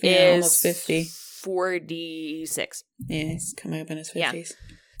 49. He is almost 50. 46. Yeah, he's coming up in his 50s. Yeah.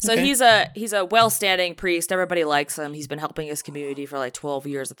 So he's a well-standing priest. Everybody likes him. He's been helping his community for like 12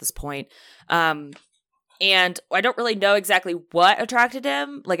 years at this point. And I don't really know exactly what attracted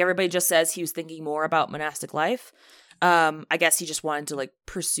him. Like everybody just says he was thinking more about monastic life. I guess he just wanted to like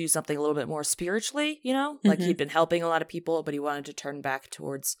pursue something a little bit more spiritually, you know? Like he'd been helping a lot of people, but he wanted to turn back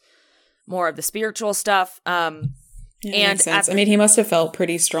towards more of the spiritual stuff. And makes sense. I mean, he must have felt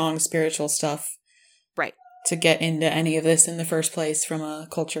pretty strong spiritual stuff. Right. To get into any of this in the first place from a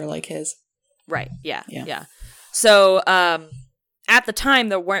culture like his. Right. Yeah. So, at the time,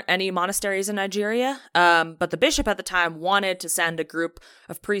 there weren't any monasteries in Nigeria, but the bishop at the time wanted to send a group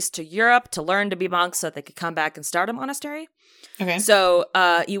of priests to Europe to learn to be monks so that they could come back and start a monastery. Okay. So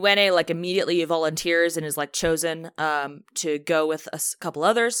Iwene like immediately volunteers and is like chosen to go with a couple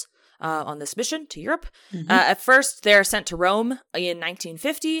others on this mission to Europe. At first, they're sent to Rome in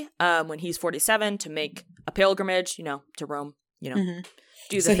 1950 when he's 47 to make a pilgrimage, you know, to Rome, you know.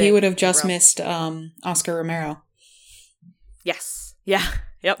 Do the so thing he would have just missed Oscar Romero. Yes. Yeah.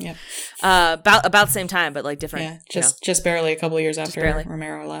 Yep. About the same time, but like different. Yeah. Just barely a couple of years after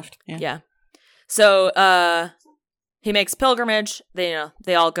Romero left. Yeah. So he makes pilgrimage. They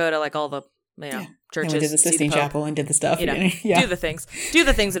all go to like all the churches. We did the Sistine Chapel and did the stuff. Do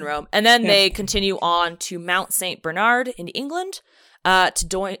the things in Rome, and then they continue on to Mount St. Bernard in England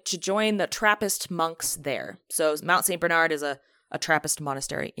to join the Trappist monks there. So Mount St. Bernard is a a Trappist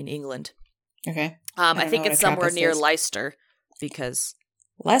monastery in England. Okay. I think it's somewhere near Leicester because...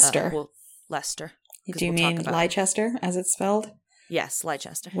 Leicester? Leicester. Do you mean Leicester, as it's spelled? Yes,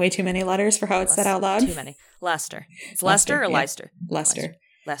 Leicester. Way too many letters for how it's said out loud? Too many. Leicester. It's Leicester or yeah. Leicester?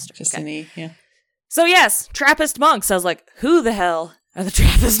 Leicester. Just an E, yeah. So yes, Trappist monks. I was like, who the hell are the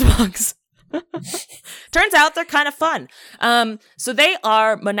Trappist monks? Turns out they're kind of fun. So they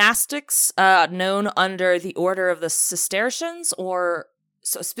are monastics known under the Order of the Cistercians, or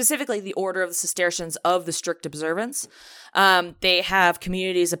so specifically the Order of the Cistercians of the Strict Observance. They have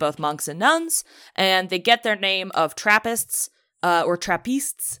communities of both monks and nuns, and they get their name of Trappists, or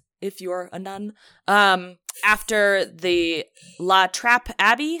Trappistes, if you're a nun, after the La Trappe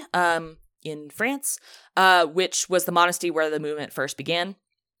Abbey in France, which was the monastery where the movement first began.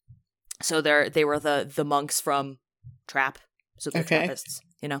 So they were the monks from Trappe, so they're Trappists,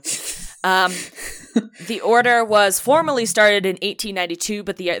 you know. The order was formally started in 1892,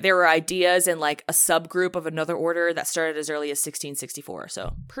 but there were ideas in like a subgroup of another order that started as early as 1664,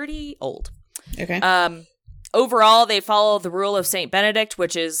 so pretty old. Okay. Overall, they follow the rule of Saint Benedict,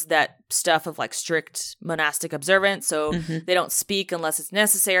 which is that stuff of like strict monastic observance. So they don't speak unless it's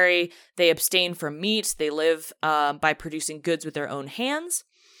necessary. They abstain from meat. They live by producing goods with their own hands.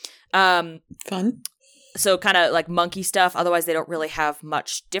 Fun. So kind of like monkey stuff. Otherwise, they don't really have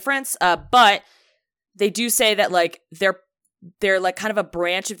much difference. But they do say that like they're like kind of a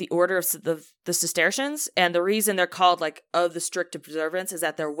branch of the order of the Cistercians, and the reason they're called like of the strict observance is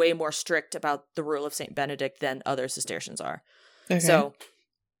that they're way more strict about the rule of Saint Benedict than other Cistercians are. Okay. So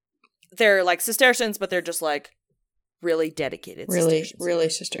they're like Cistercians, but they're just like really dedicated. Really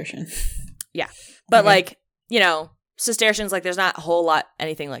Cistercian. Yeah, but like, you know, Cistercians, like there's not a whole lot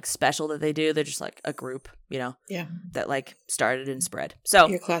anything like special that they do. They're just like a group, you know, that like started and spread. So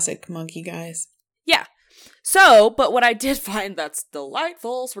your classic monkey guys. Yeah. So, but what I did find that's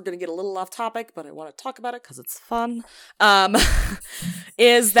delightful, so we're going to get a little off topic, but I want to talk about it because it's fun,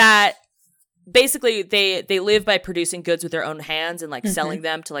 is that basically they live by producing goods with their own hands and like selling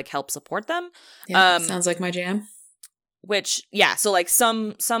them to like help support them. Yeah, sounds like my jam. Which, yeah, so like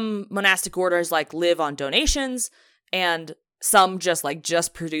some monastic orders like live on donations, and some just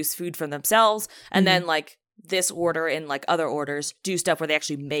produce food for themselves, and then like this order and like other orders do stuff where they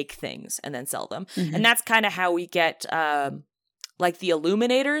actually make things and then sell them. And that's kind of how we get like the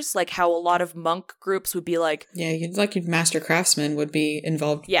illuminators, like how a lot of monk groups would be like, you'd like your master craftsmen would be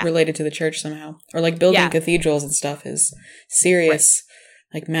involved, related to the church somehow, or like building cathedrals and stuff is serious,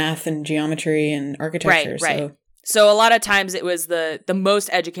 like math and geometry and architecture. So a lot of times it was the most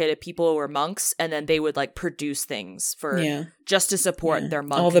educated people were monks, and then they would like produce things for just to support their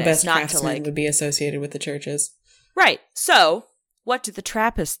monkness. All the best craftsmen would be associated with the churches. Right. So what do the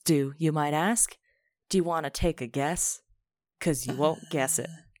Trappists do, you might ask? Do you want to take a guess? Because you won't guess it.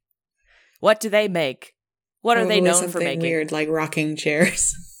 What do they make? What are they known for making? Weird, like rocking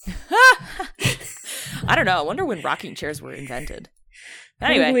chairs. I don't know. I wonder when rocking chairs were invented.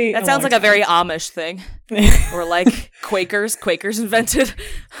 Anyway, that sounds like a very Amish thing. Or like Quakers. Quakers invented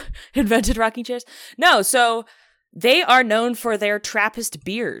rocking chairs. No, so they are known for their Trappist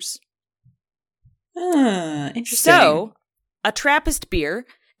beers. Interesting. So, a Trappist beer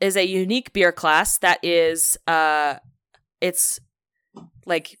is a unique beer class that is, it's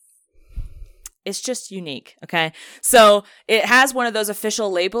just unique, okay? So it has one of those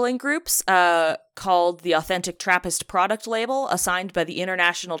official labeling groups called the Authentic Trappist Product Label, assigned by the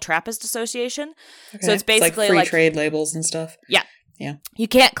International Trappist Association. Okay. So it's basically like free trade labels and stuff. Yeah. You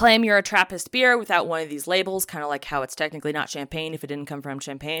can't claim you're a Trappist beer without one of these labels, kind of like how it's technically not champagne if it didn't come from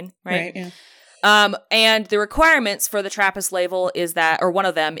Champagne, right? Yeah. And the requirements for the Trappist label is that, or one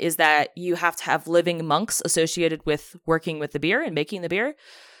of them is that you have to have living monks associated with working with the beer and making the beer.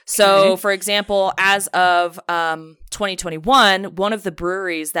 So, for example, as of 2021, one of the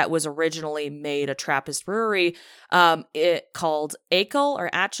breweries that was originally made a Trappist brewery, it called Akel or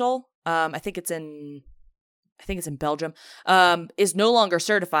Achel, I think it's in Belgium, is no longer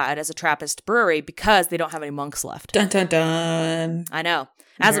certified as a Trappist brewery because they don't have any monks left. Dun dun dun. I know.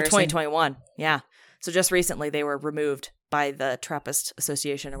 As of 2021, yeah. So just recently they were removed by the Trappist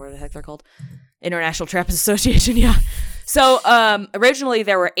Association, or whatever the heck they're called. International Trappist Association, yeah. So originally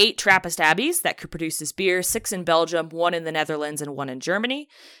there were 8 Trappist abbeys that could produce this beer, 6 in Belgium, 1 in the Netherlands, and 1 in Germany.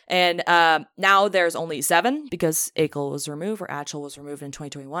 And now there's only 7 because Akel was removed, or Achel was removed in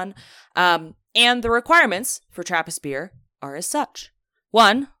 2021. And the requirements for Trappist beer are as such.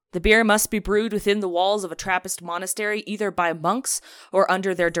 1, the beer must be brewed within the walls of a Trappist monastery, either by monks or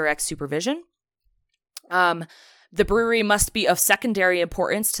under their direct supervision. The brewery must be of secondary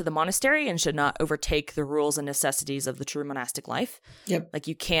importance to the monastery and should not overtake the rules and necessities of the true monastic life. Yep. Like,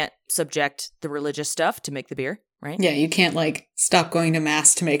 you can't subject the religious stuff to make the beer, right? Yeah, you can't, like, stop going to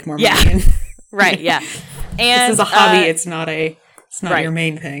mass to make more money. Yeah. Right, yeah. And this is a hobby, it's not right. your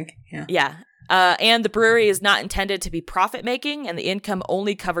main thing. Yeah. Yeah. And the brewery is not intended to be profit-making, and the income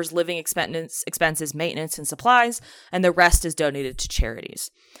only covers living expenses, maintenance, and supplies, and the rest is donated to charities.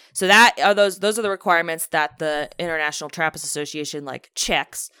 So those are the requirements that the International Trappist Association like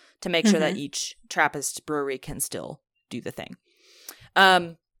checks to make sure that each Trappist brewery can still do the thing.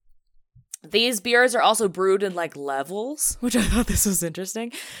 These beers are also brewed in like levels, which I thought this was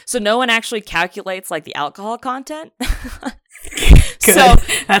interesting. So no one actually calculates like the alcohol content. Good. So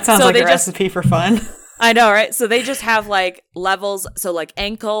that sounds like a recipe for fun. I know, right? So they just have like levels. So like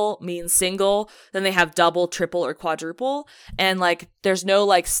ankle means single, then they have double, triple, or quadruple. And like there's no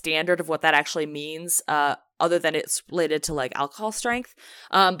like standard of what that actually means other than it's related to like alcohol strength.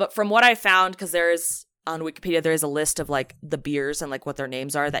 But from what I found, because there's on Wikipedia, there is a list of like the beers and like what their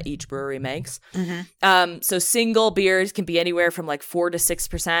names are that each brewery makes. So single beers can be anywhere from like 4 to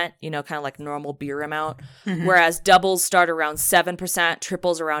 6%, kind of like normal beer amount. Whereas doubles start around 7%,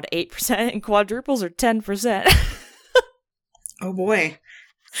 triples around 8%, and quadruples are 10%. Oh boy.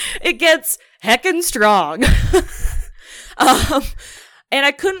 It gets heckin' strong. And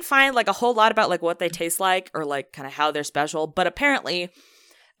I couldn't find like a whole lot about like what they taste like or like kind of how they're special, but apparently,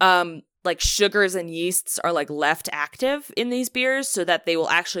 like sugars and yeasts are like left active in these beers so that they will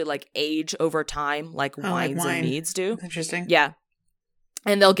actually like age over time like wines and meads do. Interesting. Yeah.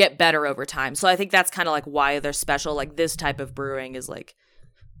 And they'll get better over time. So I think that's kind of like why they're special. Like this type of brewing is like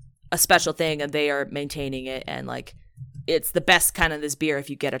a special thing and they are maintaining it. And like it's the best kind of this beer if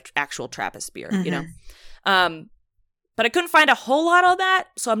you get an actual Trappist beer, But I couldn't find a whole lot on that.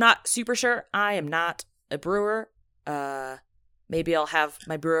 So I'm not super sure. I am not a brewer. Maybe I'll have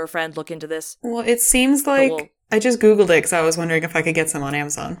my brewer friend look into this. Well, it seems like I just Googled it because I was wondering if I could get some on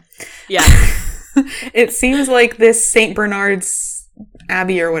Amazon. Yeah. It seems like this St. Bernard's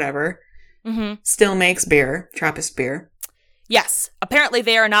Abbey or whatever still makes beer, Trappist beer. Yes. Apparently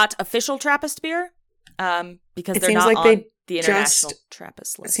they are not official Trappist beer because they're not on the international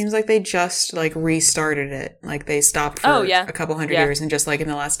Trappist list. It seems like they just like restarted it. Like they stopped for a couple hundred years and just like in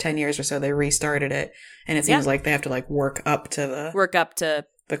the last 10 years or so they restarted it. And it seems like they have to like work up to the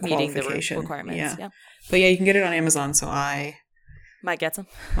meeting the qualification. requirements. Yeah. But yeah, you can get it on Amazon, so I might get some.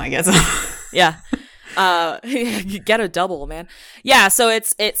 Yeah. You get a double, man. Yeah, so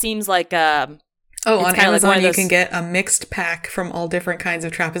it seems like on Amazon like you can get a mixed pack from all different kinds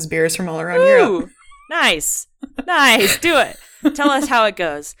of Trappist beers from all around Europe. Nice. Do it. Tell us how it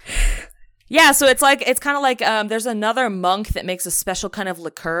goes. Yeah, so it's kind of like there's another monk that makes a special kind of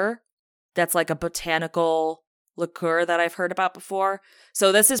liqueur that's like a botanical liqueur that I've heard about before.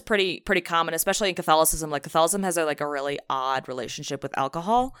 So this is pretty common, especially in Catholicism. Like Catholicism has a really odd relationship with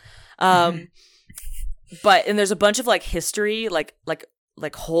alcohol. But there's a bunch of like history, like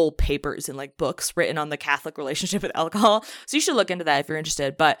whole papers and like books written on the Catholic relationship with alcohol. So you should look into that if you're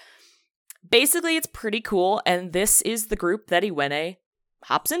interested. But basically, it's pretty cool, and this is the group that Iwene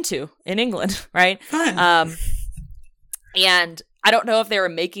hops into in England, right? Fun. And I don't know if they were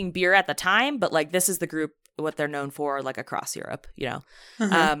making beer at the time, but like this is the group, what they're known for, like across Europe,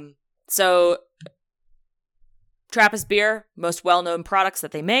 So Trappist beer, most well-known products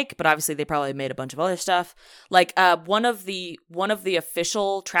that they make, but obviously they probably made a bunch of other stuff. Like one of the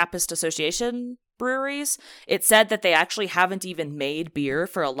official Trappist Association breweries, it said that they actually haven't even made beer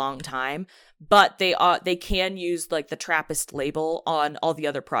for a long time, but they can use like the Trappist label on all the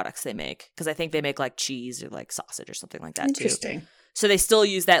other products they make, because I think they make like cheese or like sausage or something like that. Interesting. Too. So they still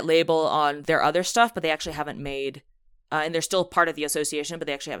use that label on their other stuff, but they actually haven't made and they're still part of the association, but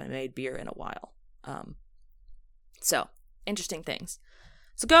they actually haven't made beer in a while. So interesting things.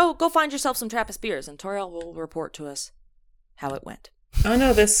 So go find yourself some Trappist beers, and Toriel will report to us how it went. Oh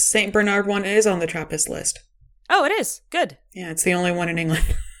no, this St. Bernard one is on the Trappist list. Oh, it is? Good. Yeah, it's the only one in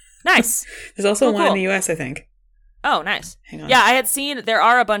England. Nice. There's also one in the US, I think. Oh, nice. Hang on. Yeah, I had seen there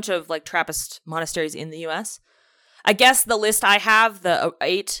are a bunch of like Trappist monasteries in the US. I guess the list I have, the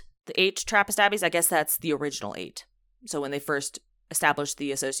eight Trappist abbeys, I guess that's the original 8. So when they first established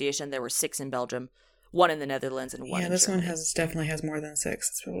the association, there were 6 in Belgium, 1 in the Netherlands, and 1 in this Germany. one definitely has more than 6.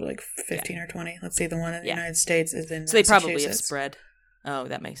 It's probably like 15 or 20. Let's see, the one in the United States is in So they probably have spread. Oh,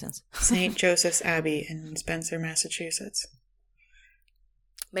 that makes sense. St. Joseph's Abbey in Spencer, Massachusetts.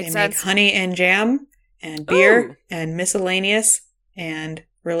 Makes they sense. Make honey and jam and beer and miscellaneous and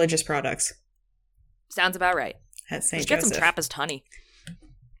religious products. Sounds about right. At St. Let's get Joseph. some Trappist honey.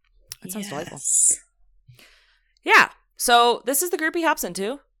 That sounds delightful. Yeah. So this is the group he hops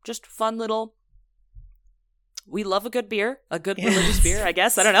into. Just fun little. We love a good beer, a good religious beer, I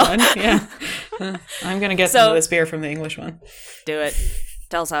guess. I don't know. Fun. Yeah. I'm going to get some of this beer from the English one. Do it.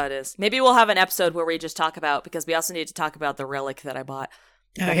 Tell us how it is. Maybe we'll have an episode where we just talk about, because we also need to talk about the relic that I bought.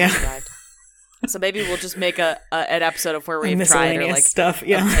 Oh, yeah. So maybe we'll just make an episode of where we've tried or like stuff.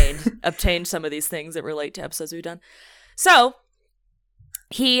 Yeah. obtained some of these things that relate to episodes we've done. So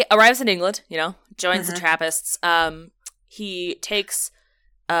he arrives in England, joins the Trappists. He takes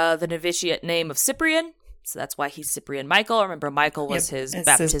the novitiate name of Cyprian. So that's why he's Cyprian Michael. Remember, Michael was his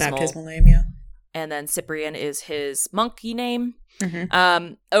baptismal name, yeah. And then Cyprian is his monkey name.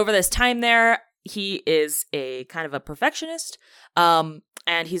 Mm-hmm. Over this time there, he is a kind of a perfectionist.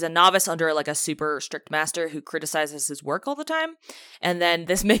 And he's a novice under like a super strict master who criticizes his work all the time. And then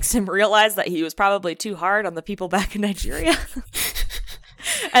this makes him realize that he was probably too hard on the people back in Nigeria.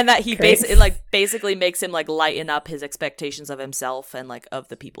 And that he basically makes him like lighten up his expectations of himself and like of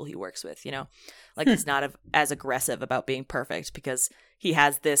the people he works with, Like he's not as aggressive about being perfect because he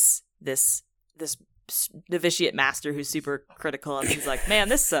has this novitiate master who's super critical, and he's like, man,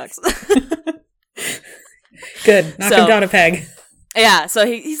 this sucks. Good. Knock him down a peg. Yeah, so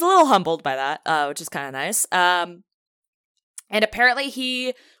he's a little humbled by that, which is kind of nice. And apparently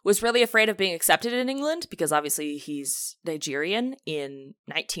he was really afraid of being accepted in England because obviously he's Nigerian in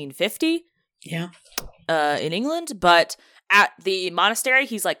 1950. Yeah. In England, but at the monastery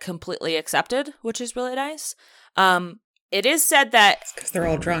he's like completely accepted, which is really nice. It is said that because they're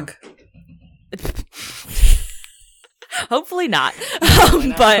all drunk. Hopefully not.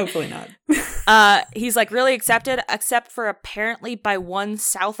 But hopefully not. He's like really accepted, except for apparently by one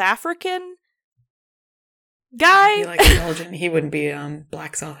South African guy. Like Belgian. He wouldn't be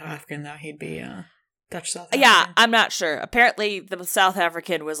black South African though. He'd be Dutch South African. Yeah, I'm not sure. Apparently the South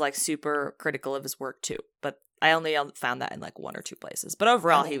African was like super critical of his work too, but I only found that in like one or two places. But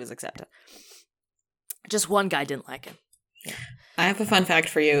overall, he was accepted. Just one guy didn't like him. Yeah. I have a fun fact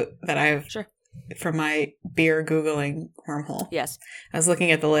for you that I've from my beer Googling wormhole. Yes. I was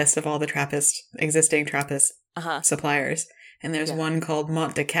looking at the list of all the existing Trappist suppliers, and there's one called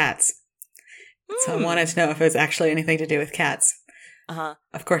Mont de Cats. So I wanted to know if it was actually anything to do with cats.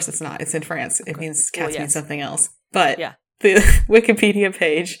 Of course it's not. It's in France. It means cats means something else. But the Wikipedia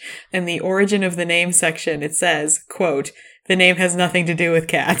page, in the origin of the name section, it says, quote, "The name has nothing to do with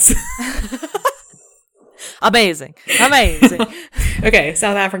cats." Amazing. Okay,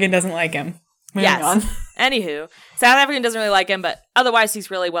 South African doesn't like him. Moving on. Anywho, South African doesn't really like him, but otherwise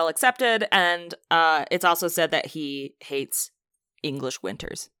he's really well accepted, and it's also said that he hates English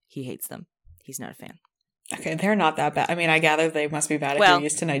winters. He hates them. He's not a fan. Okay, they're not that bad. I mean, I gather they must be bad if you're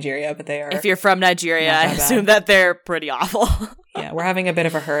used to Nigeria, but they are. If you're from Nigeria, I assume that they're pretty awful. Yeah, we're having a bit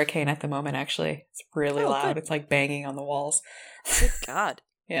of a hurricane at the moment, actually. It's really loud. Good. It's like banging on the walls. Good God.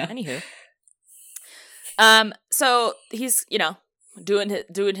 Yeah. Anywho. So he's,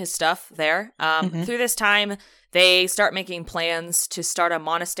 doing his stuff there. Through this time, they start making plans to start a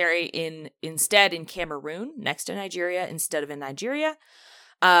monastery instead in Cameroon, next to Nigeria, instead of in Nigeria.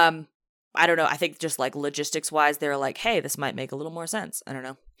 I don't know. I think just like logistics wise, they're like, hey, this might make a little more sense. I don't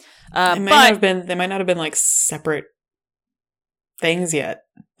know. They might not have been like separate things yet.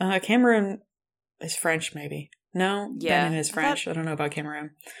 Cameroon is French, maybe. No? Yeah. Benin is French. I don't know about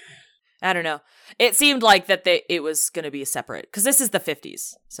Cameroon. I don't know. It seemed like that it was going to be separate because this is the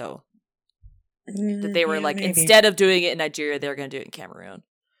 50s. So that they were maybe. Instead of doing it in Nigeria, they were going to do it in Cameroon.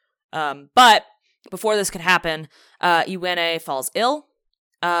 But before this could happen, Iwene falls ill.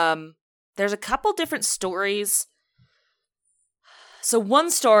 There's a couple different stories. So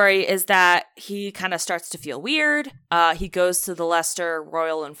one story is that he kind of starts to feel weird. He goes to the Leicester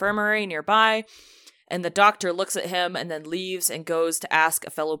Royal Infirmary nearby, and the doctor looks at him and then leaves and goes to ask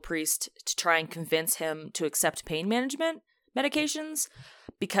a fellow priest to try and convince him to accept pain management medications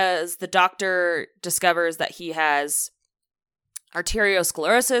because the doctor discovers that he has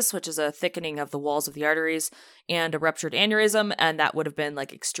arteriosclerosis, which is a thickening of the walls of the arteries, and a ruptured aneurysm, and that would have been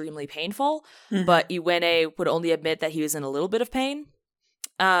like extremely painful. Mm-hmm. But Iwene would only admit that he was in a little bit of pain.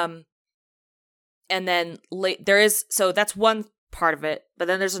 And then so that's one part of it. But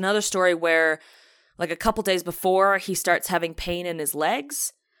then there's another story where like a couple days before he starts having pain in his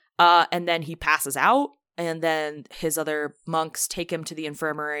legs, and then he passes out, and then his other monks take him to the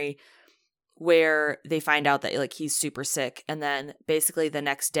infirmary where they find out that like he's super sick, and then basically the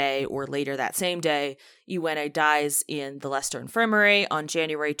next day or later that same day, Iwene dies in the Leicester Infirmary on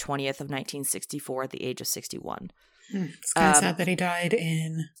January 20th of 1964 at the age of 61. It's kind of sad that he died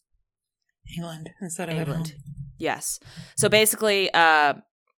in England instead of England. At home. Yes. So basically,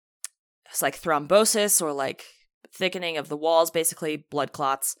 it's like thrombosis or like thickening of the walls, basically blood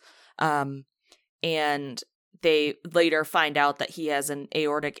clots. And they later find out that he has an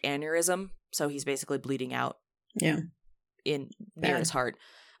aortic aneurysm, so he's basically bleeding out. Yeah. Near his heart.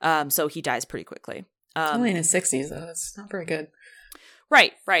 So he dies pretty quickly. Only in his 60s, though. That's not very good.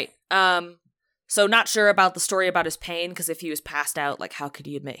 Right. So not sure about the story about his pain, because if he was passed out, like, how could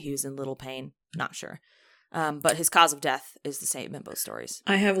he admit he was in little pain? Not sure. But his cause of death is the same in both stories.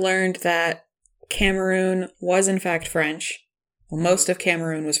 I have learned that Cameroon was, in fact, French. Well, most of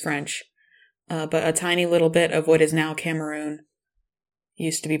Cameroon was French. But a tiny little bit of what is now Cameroon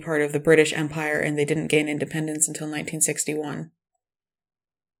used to be part of the British Empire, and they didn't gain independence until 1961.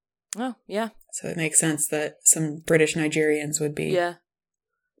 Oh, yeah. So it makes sense that some British Nigerians would be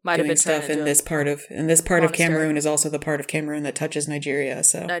might have been stuff in this part of Cameroon is also the part of Cameroon that touches Nigeria.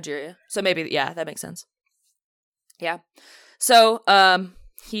 So maybe that makes sense. Yeah. So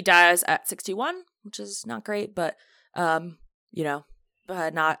he dies at 61, which is not great, but he's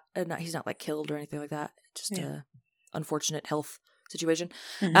not like killed or anything like that. Just a unfortunate health situation.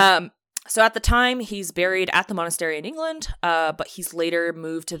 Mm-hmm. So at the time, he's buried at the monastery in England, but he's later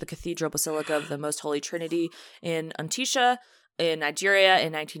moved to the Cathedral Basilica of the Most Holy Trinity in Onitsha in Nigeria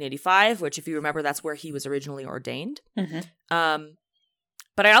in 1985, which, if you remember, that's where he was originally ordained. Mm-hmm.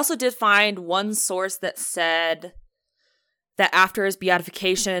 But I also did find one source that said that after his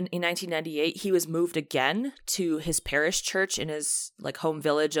beatification in 1998, he was moved again to his parish church in his home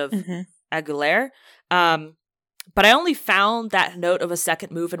village of Aguilera. But I only found that note of a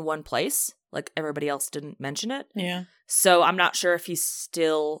second move in one place. Like, everybody else didn't mention it. Yeah. So I'm not sure if he's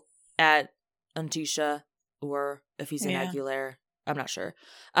still at Onitsha or if he's in Aguilera. I'm not sure.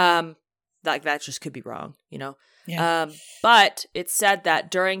 That just could be wrong, Yeah. But it said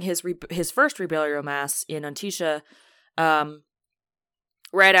that during his first rebellion mass in Onitsha,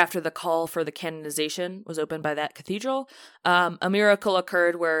 right after the call for the canonization was opened by that cathedral, a miracle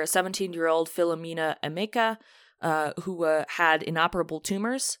occurred where a 17-year-old Philomena Emeka, who had inoperable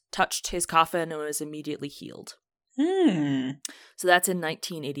tumors, touched his coffin and was immediately healed. So that's in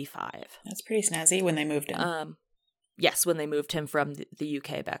 1985. That's pretty snazzy when they moved him. Yes, when they moved him from the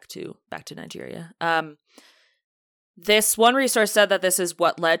UK back to Nigeria. This one resource said that this is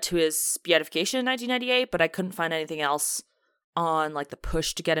what led to his beatification in 1998, but I couldn't find anything else on the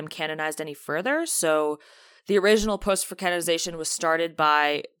push to get him canonized any further. So the original push for canonization was started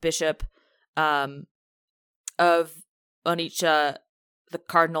by Bishop of Onitsha, the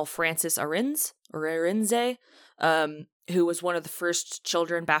Cardinal Francis Arinze, who was one of the first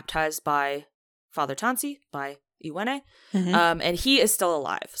children baptized by Father Tansi, by Iwene. Mm-hmm. And he is still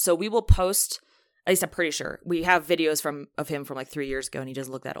alive. So we will post, at least I'm pretty sure, we have videos of him from 3 years ago, and he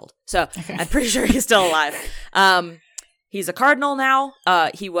doesn't look that old. So I'm pretty sure he's still alive. He's a cardinal now.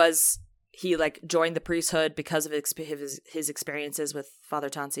 He joined the priesthood because of his experiences with Father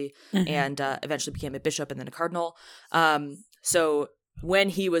Tansi, and eventually became a bishop and then a cardinal. So when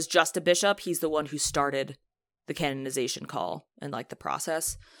he was just a bishop, he's the one who started the canonization call and the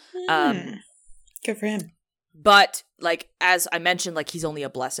process. Good for him. But as I mentioned, he's only a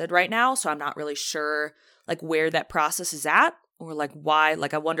blessed right now, so I'm not really sure where that process is at, or why.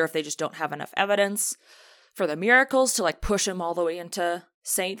 I wonder if they just don't have enough evidence for the miracles to push him all the way into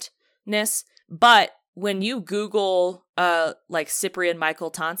saintness. But when you Google Cyprian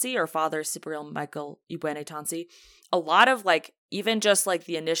Michael Tansi or Father Cyprian Michael Iwene Tansi, a lot of even just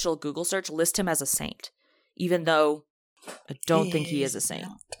the initial Google search list him as a saint, even though I don't think he is a saint.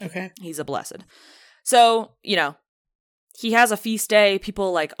 Okay. He's a blessed. So, he has a feast day.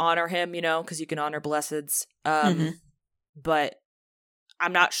 People honor him, because you can honor blesseds. But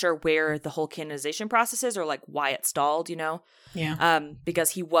I'm not sure where the whole canonization process is, or why it stalled, Yeah.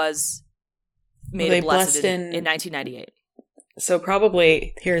 Because he was made a blessed in 1998. So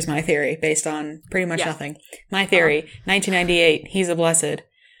probably, here's my theory based on pretty much nothing. My theory, 1998, he's a blessed.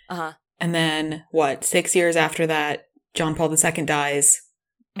 And then 6 years after that, John Paul II dies,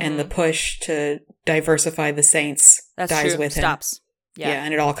 and the push to diversify the saints dies with him. Stops. Yeah,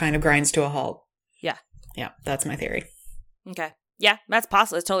 and it all kind of grinds to a halt. Yeah. Yeah, that's my theory. Okay. Yeah, that's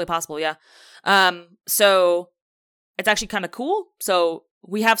possible. It's totally possible, yeah. So it's actually kind of cool. So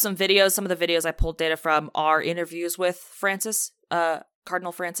we have some videos. Some of the videos I pulled data from are interviews with Francis,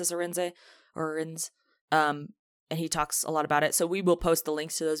 Cardinal Francis Arinze, and he talks a lot about it. So we will post the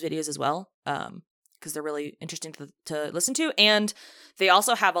links to those videos as well, because they're really interesting to listen to. And they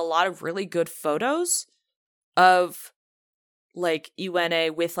also have a lot of really good photos of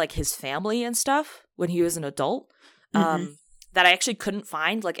Iwene with his family and stuff when he was an adult. that I actually couldn't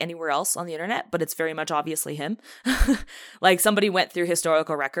find like anywhere else on the internet, but it's very much obviously him. Like somebody went through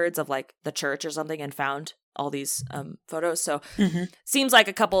historical records of like the church or something and found all these photos. So seems like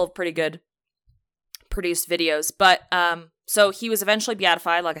a couple of pretty good produced videos. But so he was eventually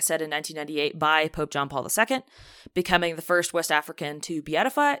beatified, like I said, in 1998 by Pope John Paul II, becoming the first West African to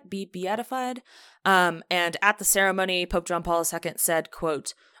be beatified. And at the ceremony, Pope John Paul II said,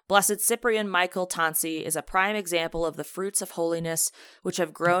 quote, "Blessed Cyprian Michael Tansi is a prime example of the fruits of holiness which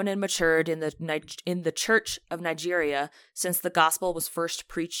have grown and matured in the Church of Nigeria since the gospel was first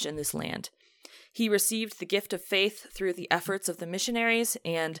preached in this land. He received the gift of faith through the efforts of the missionaries,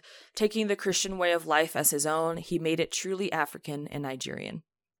 and taking the Christian way of life as his own, he made it truly African and Nigerian."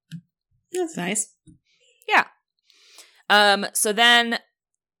 That's nice. Yeah. So then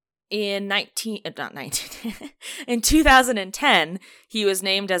in in 2010, he was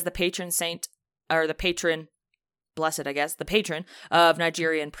named as the patron saint, or the patron, blessed, I guess, the patron of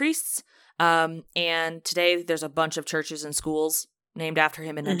Nigerian priests. And today there's a bunch of churches and schools named after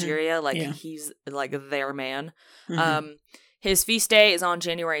him in Nigeria. Like he's like their man. His feast day is on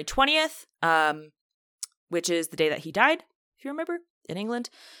January 20th, which is the day that he died, if you remember, in England.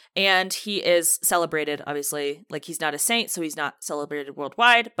 And he is celebrated, obviously, like he's not a saint, so he's not celebrated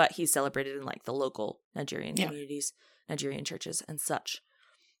worldwide, but he's celebrated in like the local Nigerian communities, Nigerian churches and such.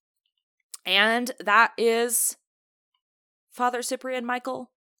 And that is Father Cyprian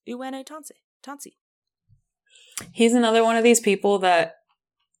Michael Iwene Tansi. He's another one of these people that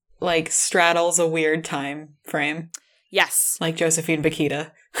like straddles a weird time frame. Yes. Like Josephine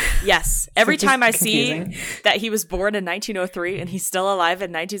Bakita. Yes. Every time I see that he was born in 1903 and he's still alive in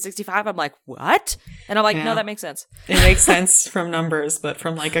 1965, I'm like, what? And I'm like, no, that makes sense. It makes sense from numbers, but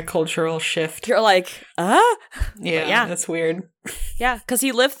from like a cultural shift. You're like, Yeah, that's weird. Yeah, because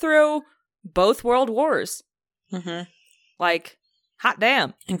he lived through both world wars. Like, hot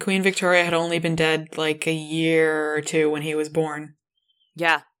damn. And Queen Victoria had only been dead like a year or two when he was born.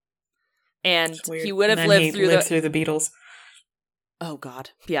 Yeah. And he would have lived through the Beatles. Oh,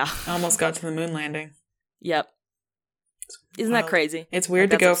 God. Yeah. Almost got to the moon landing. Yep. Isn't that crazy? It's weird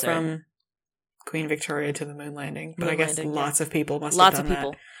to go from Queen Victoria to the moon landing, but I guess lots of people must have done that. Lots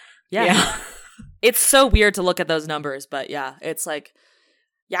of people. Yeah. It's so weird to look at those numbers, but yeah, it's like,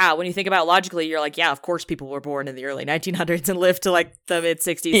 yeah, when you think about it logically, you're like, yeah, of course people were born in the early 1900s and lived to like the mid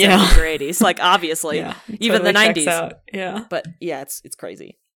 60s, 70s, or 80s. Like, obviously. Even the 90s. Yeah. But yeah, it's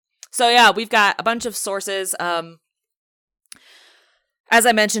crazy. So yeah, we've got a bunch of sources. As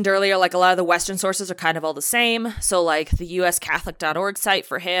I mentioned earlier, like a lot of the Western sources are kind of all the same. So like the uscatholic.org site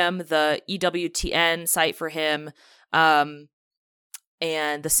for him, the EWTN site for him, and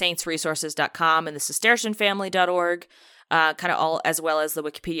the saintsresources.com and the cistercianfamily.org, kind of all, as well as the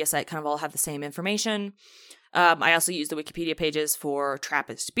Wikipedia site, kind of all have the same information. I also use the Wikipedia pages for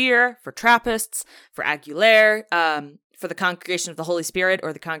Trappist beer, for Trappists, for Aguilera, for the Congregation of the Holy Spirit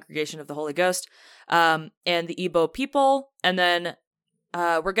or the Congregation of the Holy Ghost, and the Igbo people. And then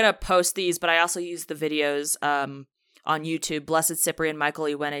we're going to post these, but I also use the videos on YouTube. Blessed Cyprian Michael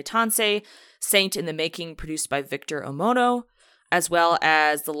Iwene Tansi, Saint in the Making, produced by Victor Omono, as well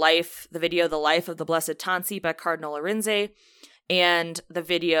as the video The Life of the Blessed Tansi by Cardinal Arinze, and the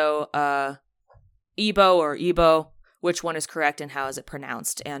video Igbo or Igbo, which one is correct and how is it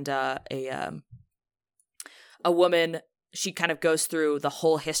pronounced, and a woman, she kind of goes through the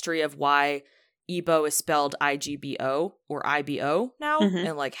whole history of why Igbo is spelled IGBO or IBO now,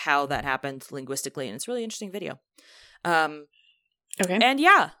 and like how that happened linguistically, and it's a really interesting video. Okay. And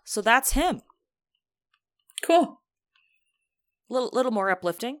yeah, so that's him. Cool. Little more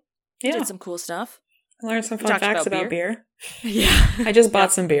uplifting. Yeah. Did some cool stuff. I learned some fun facts about beer. Yeah. I just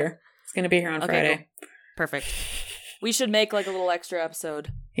bought some beer. It's going to be here on Friday. Cool. Perfect. We should make like a little extra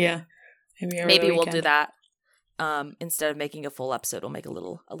episode. Yeah. Maybe we'll do that. Instead of making a full episode, we'll make a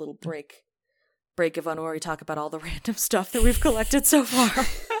little break of on where we talk about all the random stuff that we've collected so far.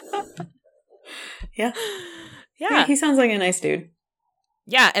 Yeah. He sounds like a nice dude.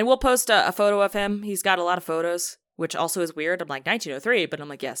 Yeah, and we'll post a photo of him. He's got a lot of photos, which also is weird. I'm like, 1903, but I'm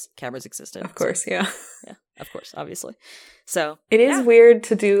like, yes, cameras existed. Of course, yeah. Yeah, of course, obviously. So it is weird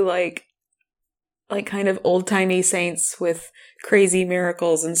to do like kind of old-timey saints with crazy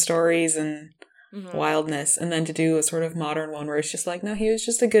miracles and stories and wildness, and then to do a sort of modern one where it's just like, no, he was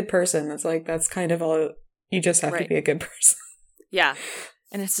just a good person. It's like, that's kind of all, you just have to be a good person. Yeah.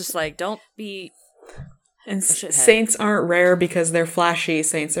 And it's just like, don't be... And saints aren't rare because they're flashy.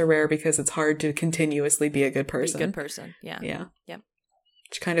 Saints are rare because it's hard to continuously be a good person. Be a good person, yeah. Yeah.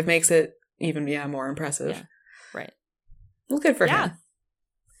 Which kind of makes it even, more impressive. Yeah. Right. Well, good for him.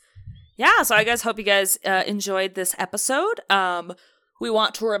 yeah, so I guys hope you guys enjoyed this episode. We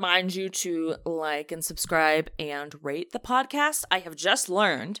want to remind you to like and subscribe and rate the podcast. I have just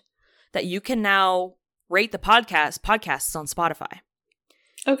learned that you can now rate the podcasts on Spotify.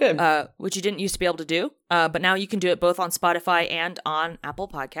 Oh, good. Which you didn't used to be able to do. But now you can do it both on Spotify and on Apple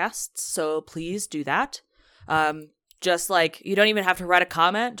Podcasts. So please do that. Just like, you don't even have to write a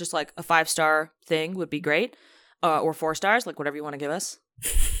comment. Just like a 5-star thing would be great. Or 4 stars, like whatever you want to give us.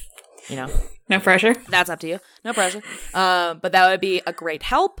 You know. No pressure. That's up to you. No pressure. But that would be a great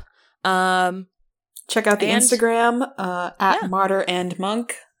help. Check out the Instagram at Martyr and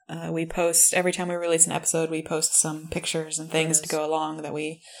Monk. We post, every time we release an episode, we post some pictures and things to go along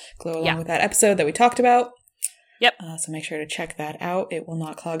with that episode that we talked about. Yep. So make sure to check that out. It will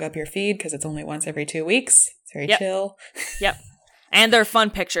not clog up your feed because it's only once every 2 weeks. It's very chill. Yep. And they're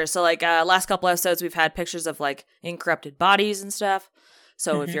fun pictures. So like last couple episodes, we've had pictures of like incorrupted bodies and stuff.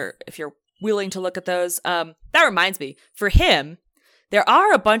 So if you're willing to look at those, that reminds me, for him, there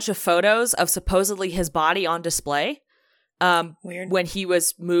are a bunch of photos of supposedly his body on display. Weird. When he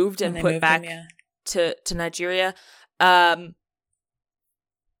was moved and put back to Nigeria.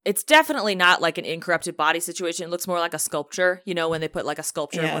 It's definitely not like an incorrupted body situation. It looks more like a sculpture, you know, when they put like a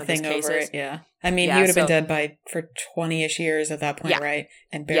sculpture in one of his cases. Over it, yeah. I mean, he would have been dead for 20-ish years at that point, right?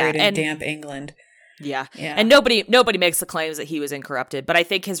 And buried in damp England. Yeah. And nobody makes the claims that he was incorrupted, but I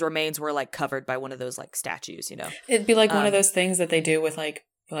think his remains were like covered by one of those like statues, you know. It'd be like one of those things that they do with like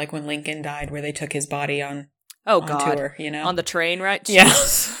when Lincoln died, where they took his body on tour, you know, on the train, right? Yeah.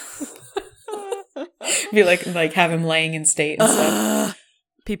 Be like have him laying in state and stuff.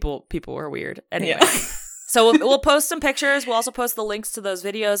 People are weird. Anyway, so we'll post some pictures. We'll also post the links to those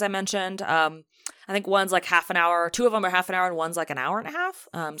videos I mentioned. I think one's like half an hour. 2 of them are half an hour, and one's like an hour and a half.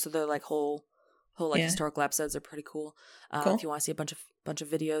 So they're like whole historical episodes. Are pretty cool. Cool. If you want to see a bunch of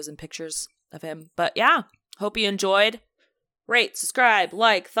videos and pictures of him. But yeah, hope you enjoyed. Rate, subscribe,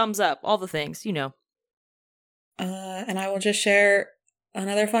 like, thumbs up, all the things, you know. And I will just share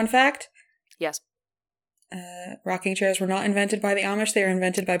another fun fact. Yes. Rocking chairs were not invented by the Amish. They were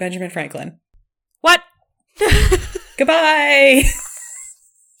invented by Benjamin Franklin. What? Goodbye!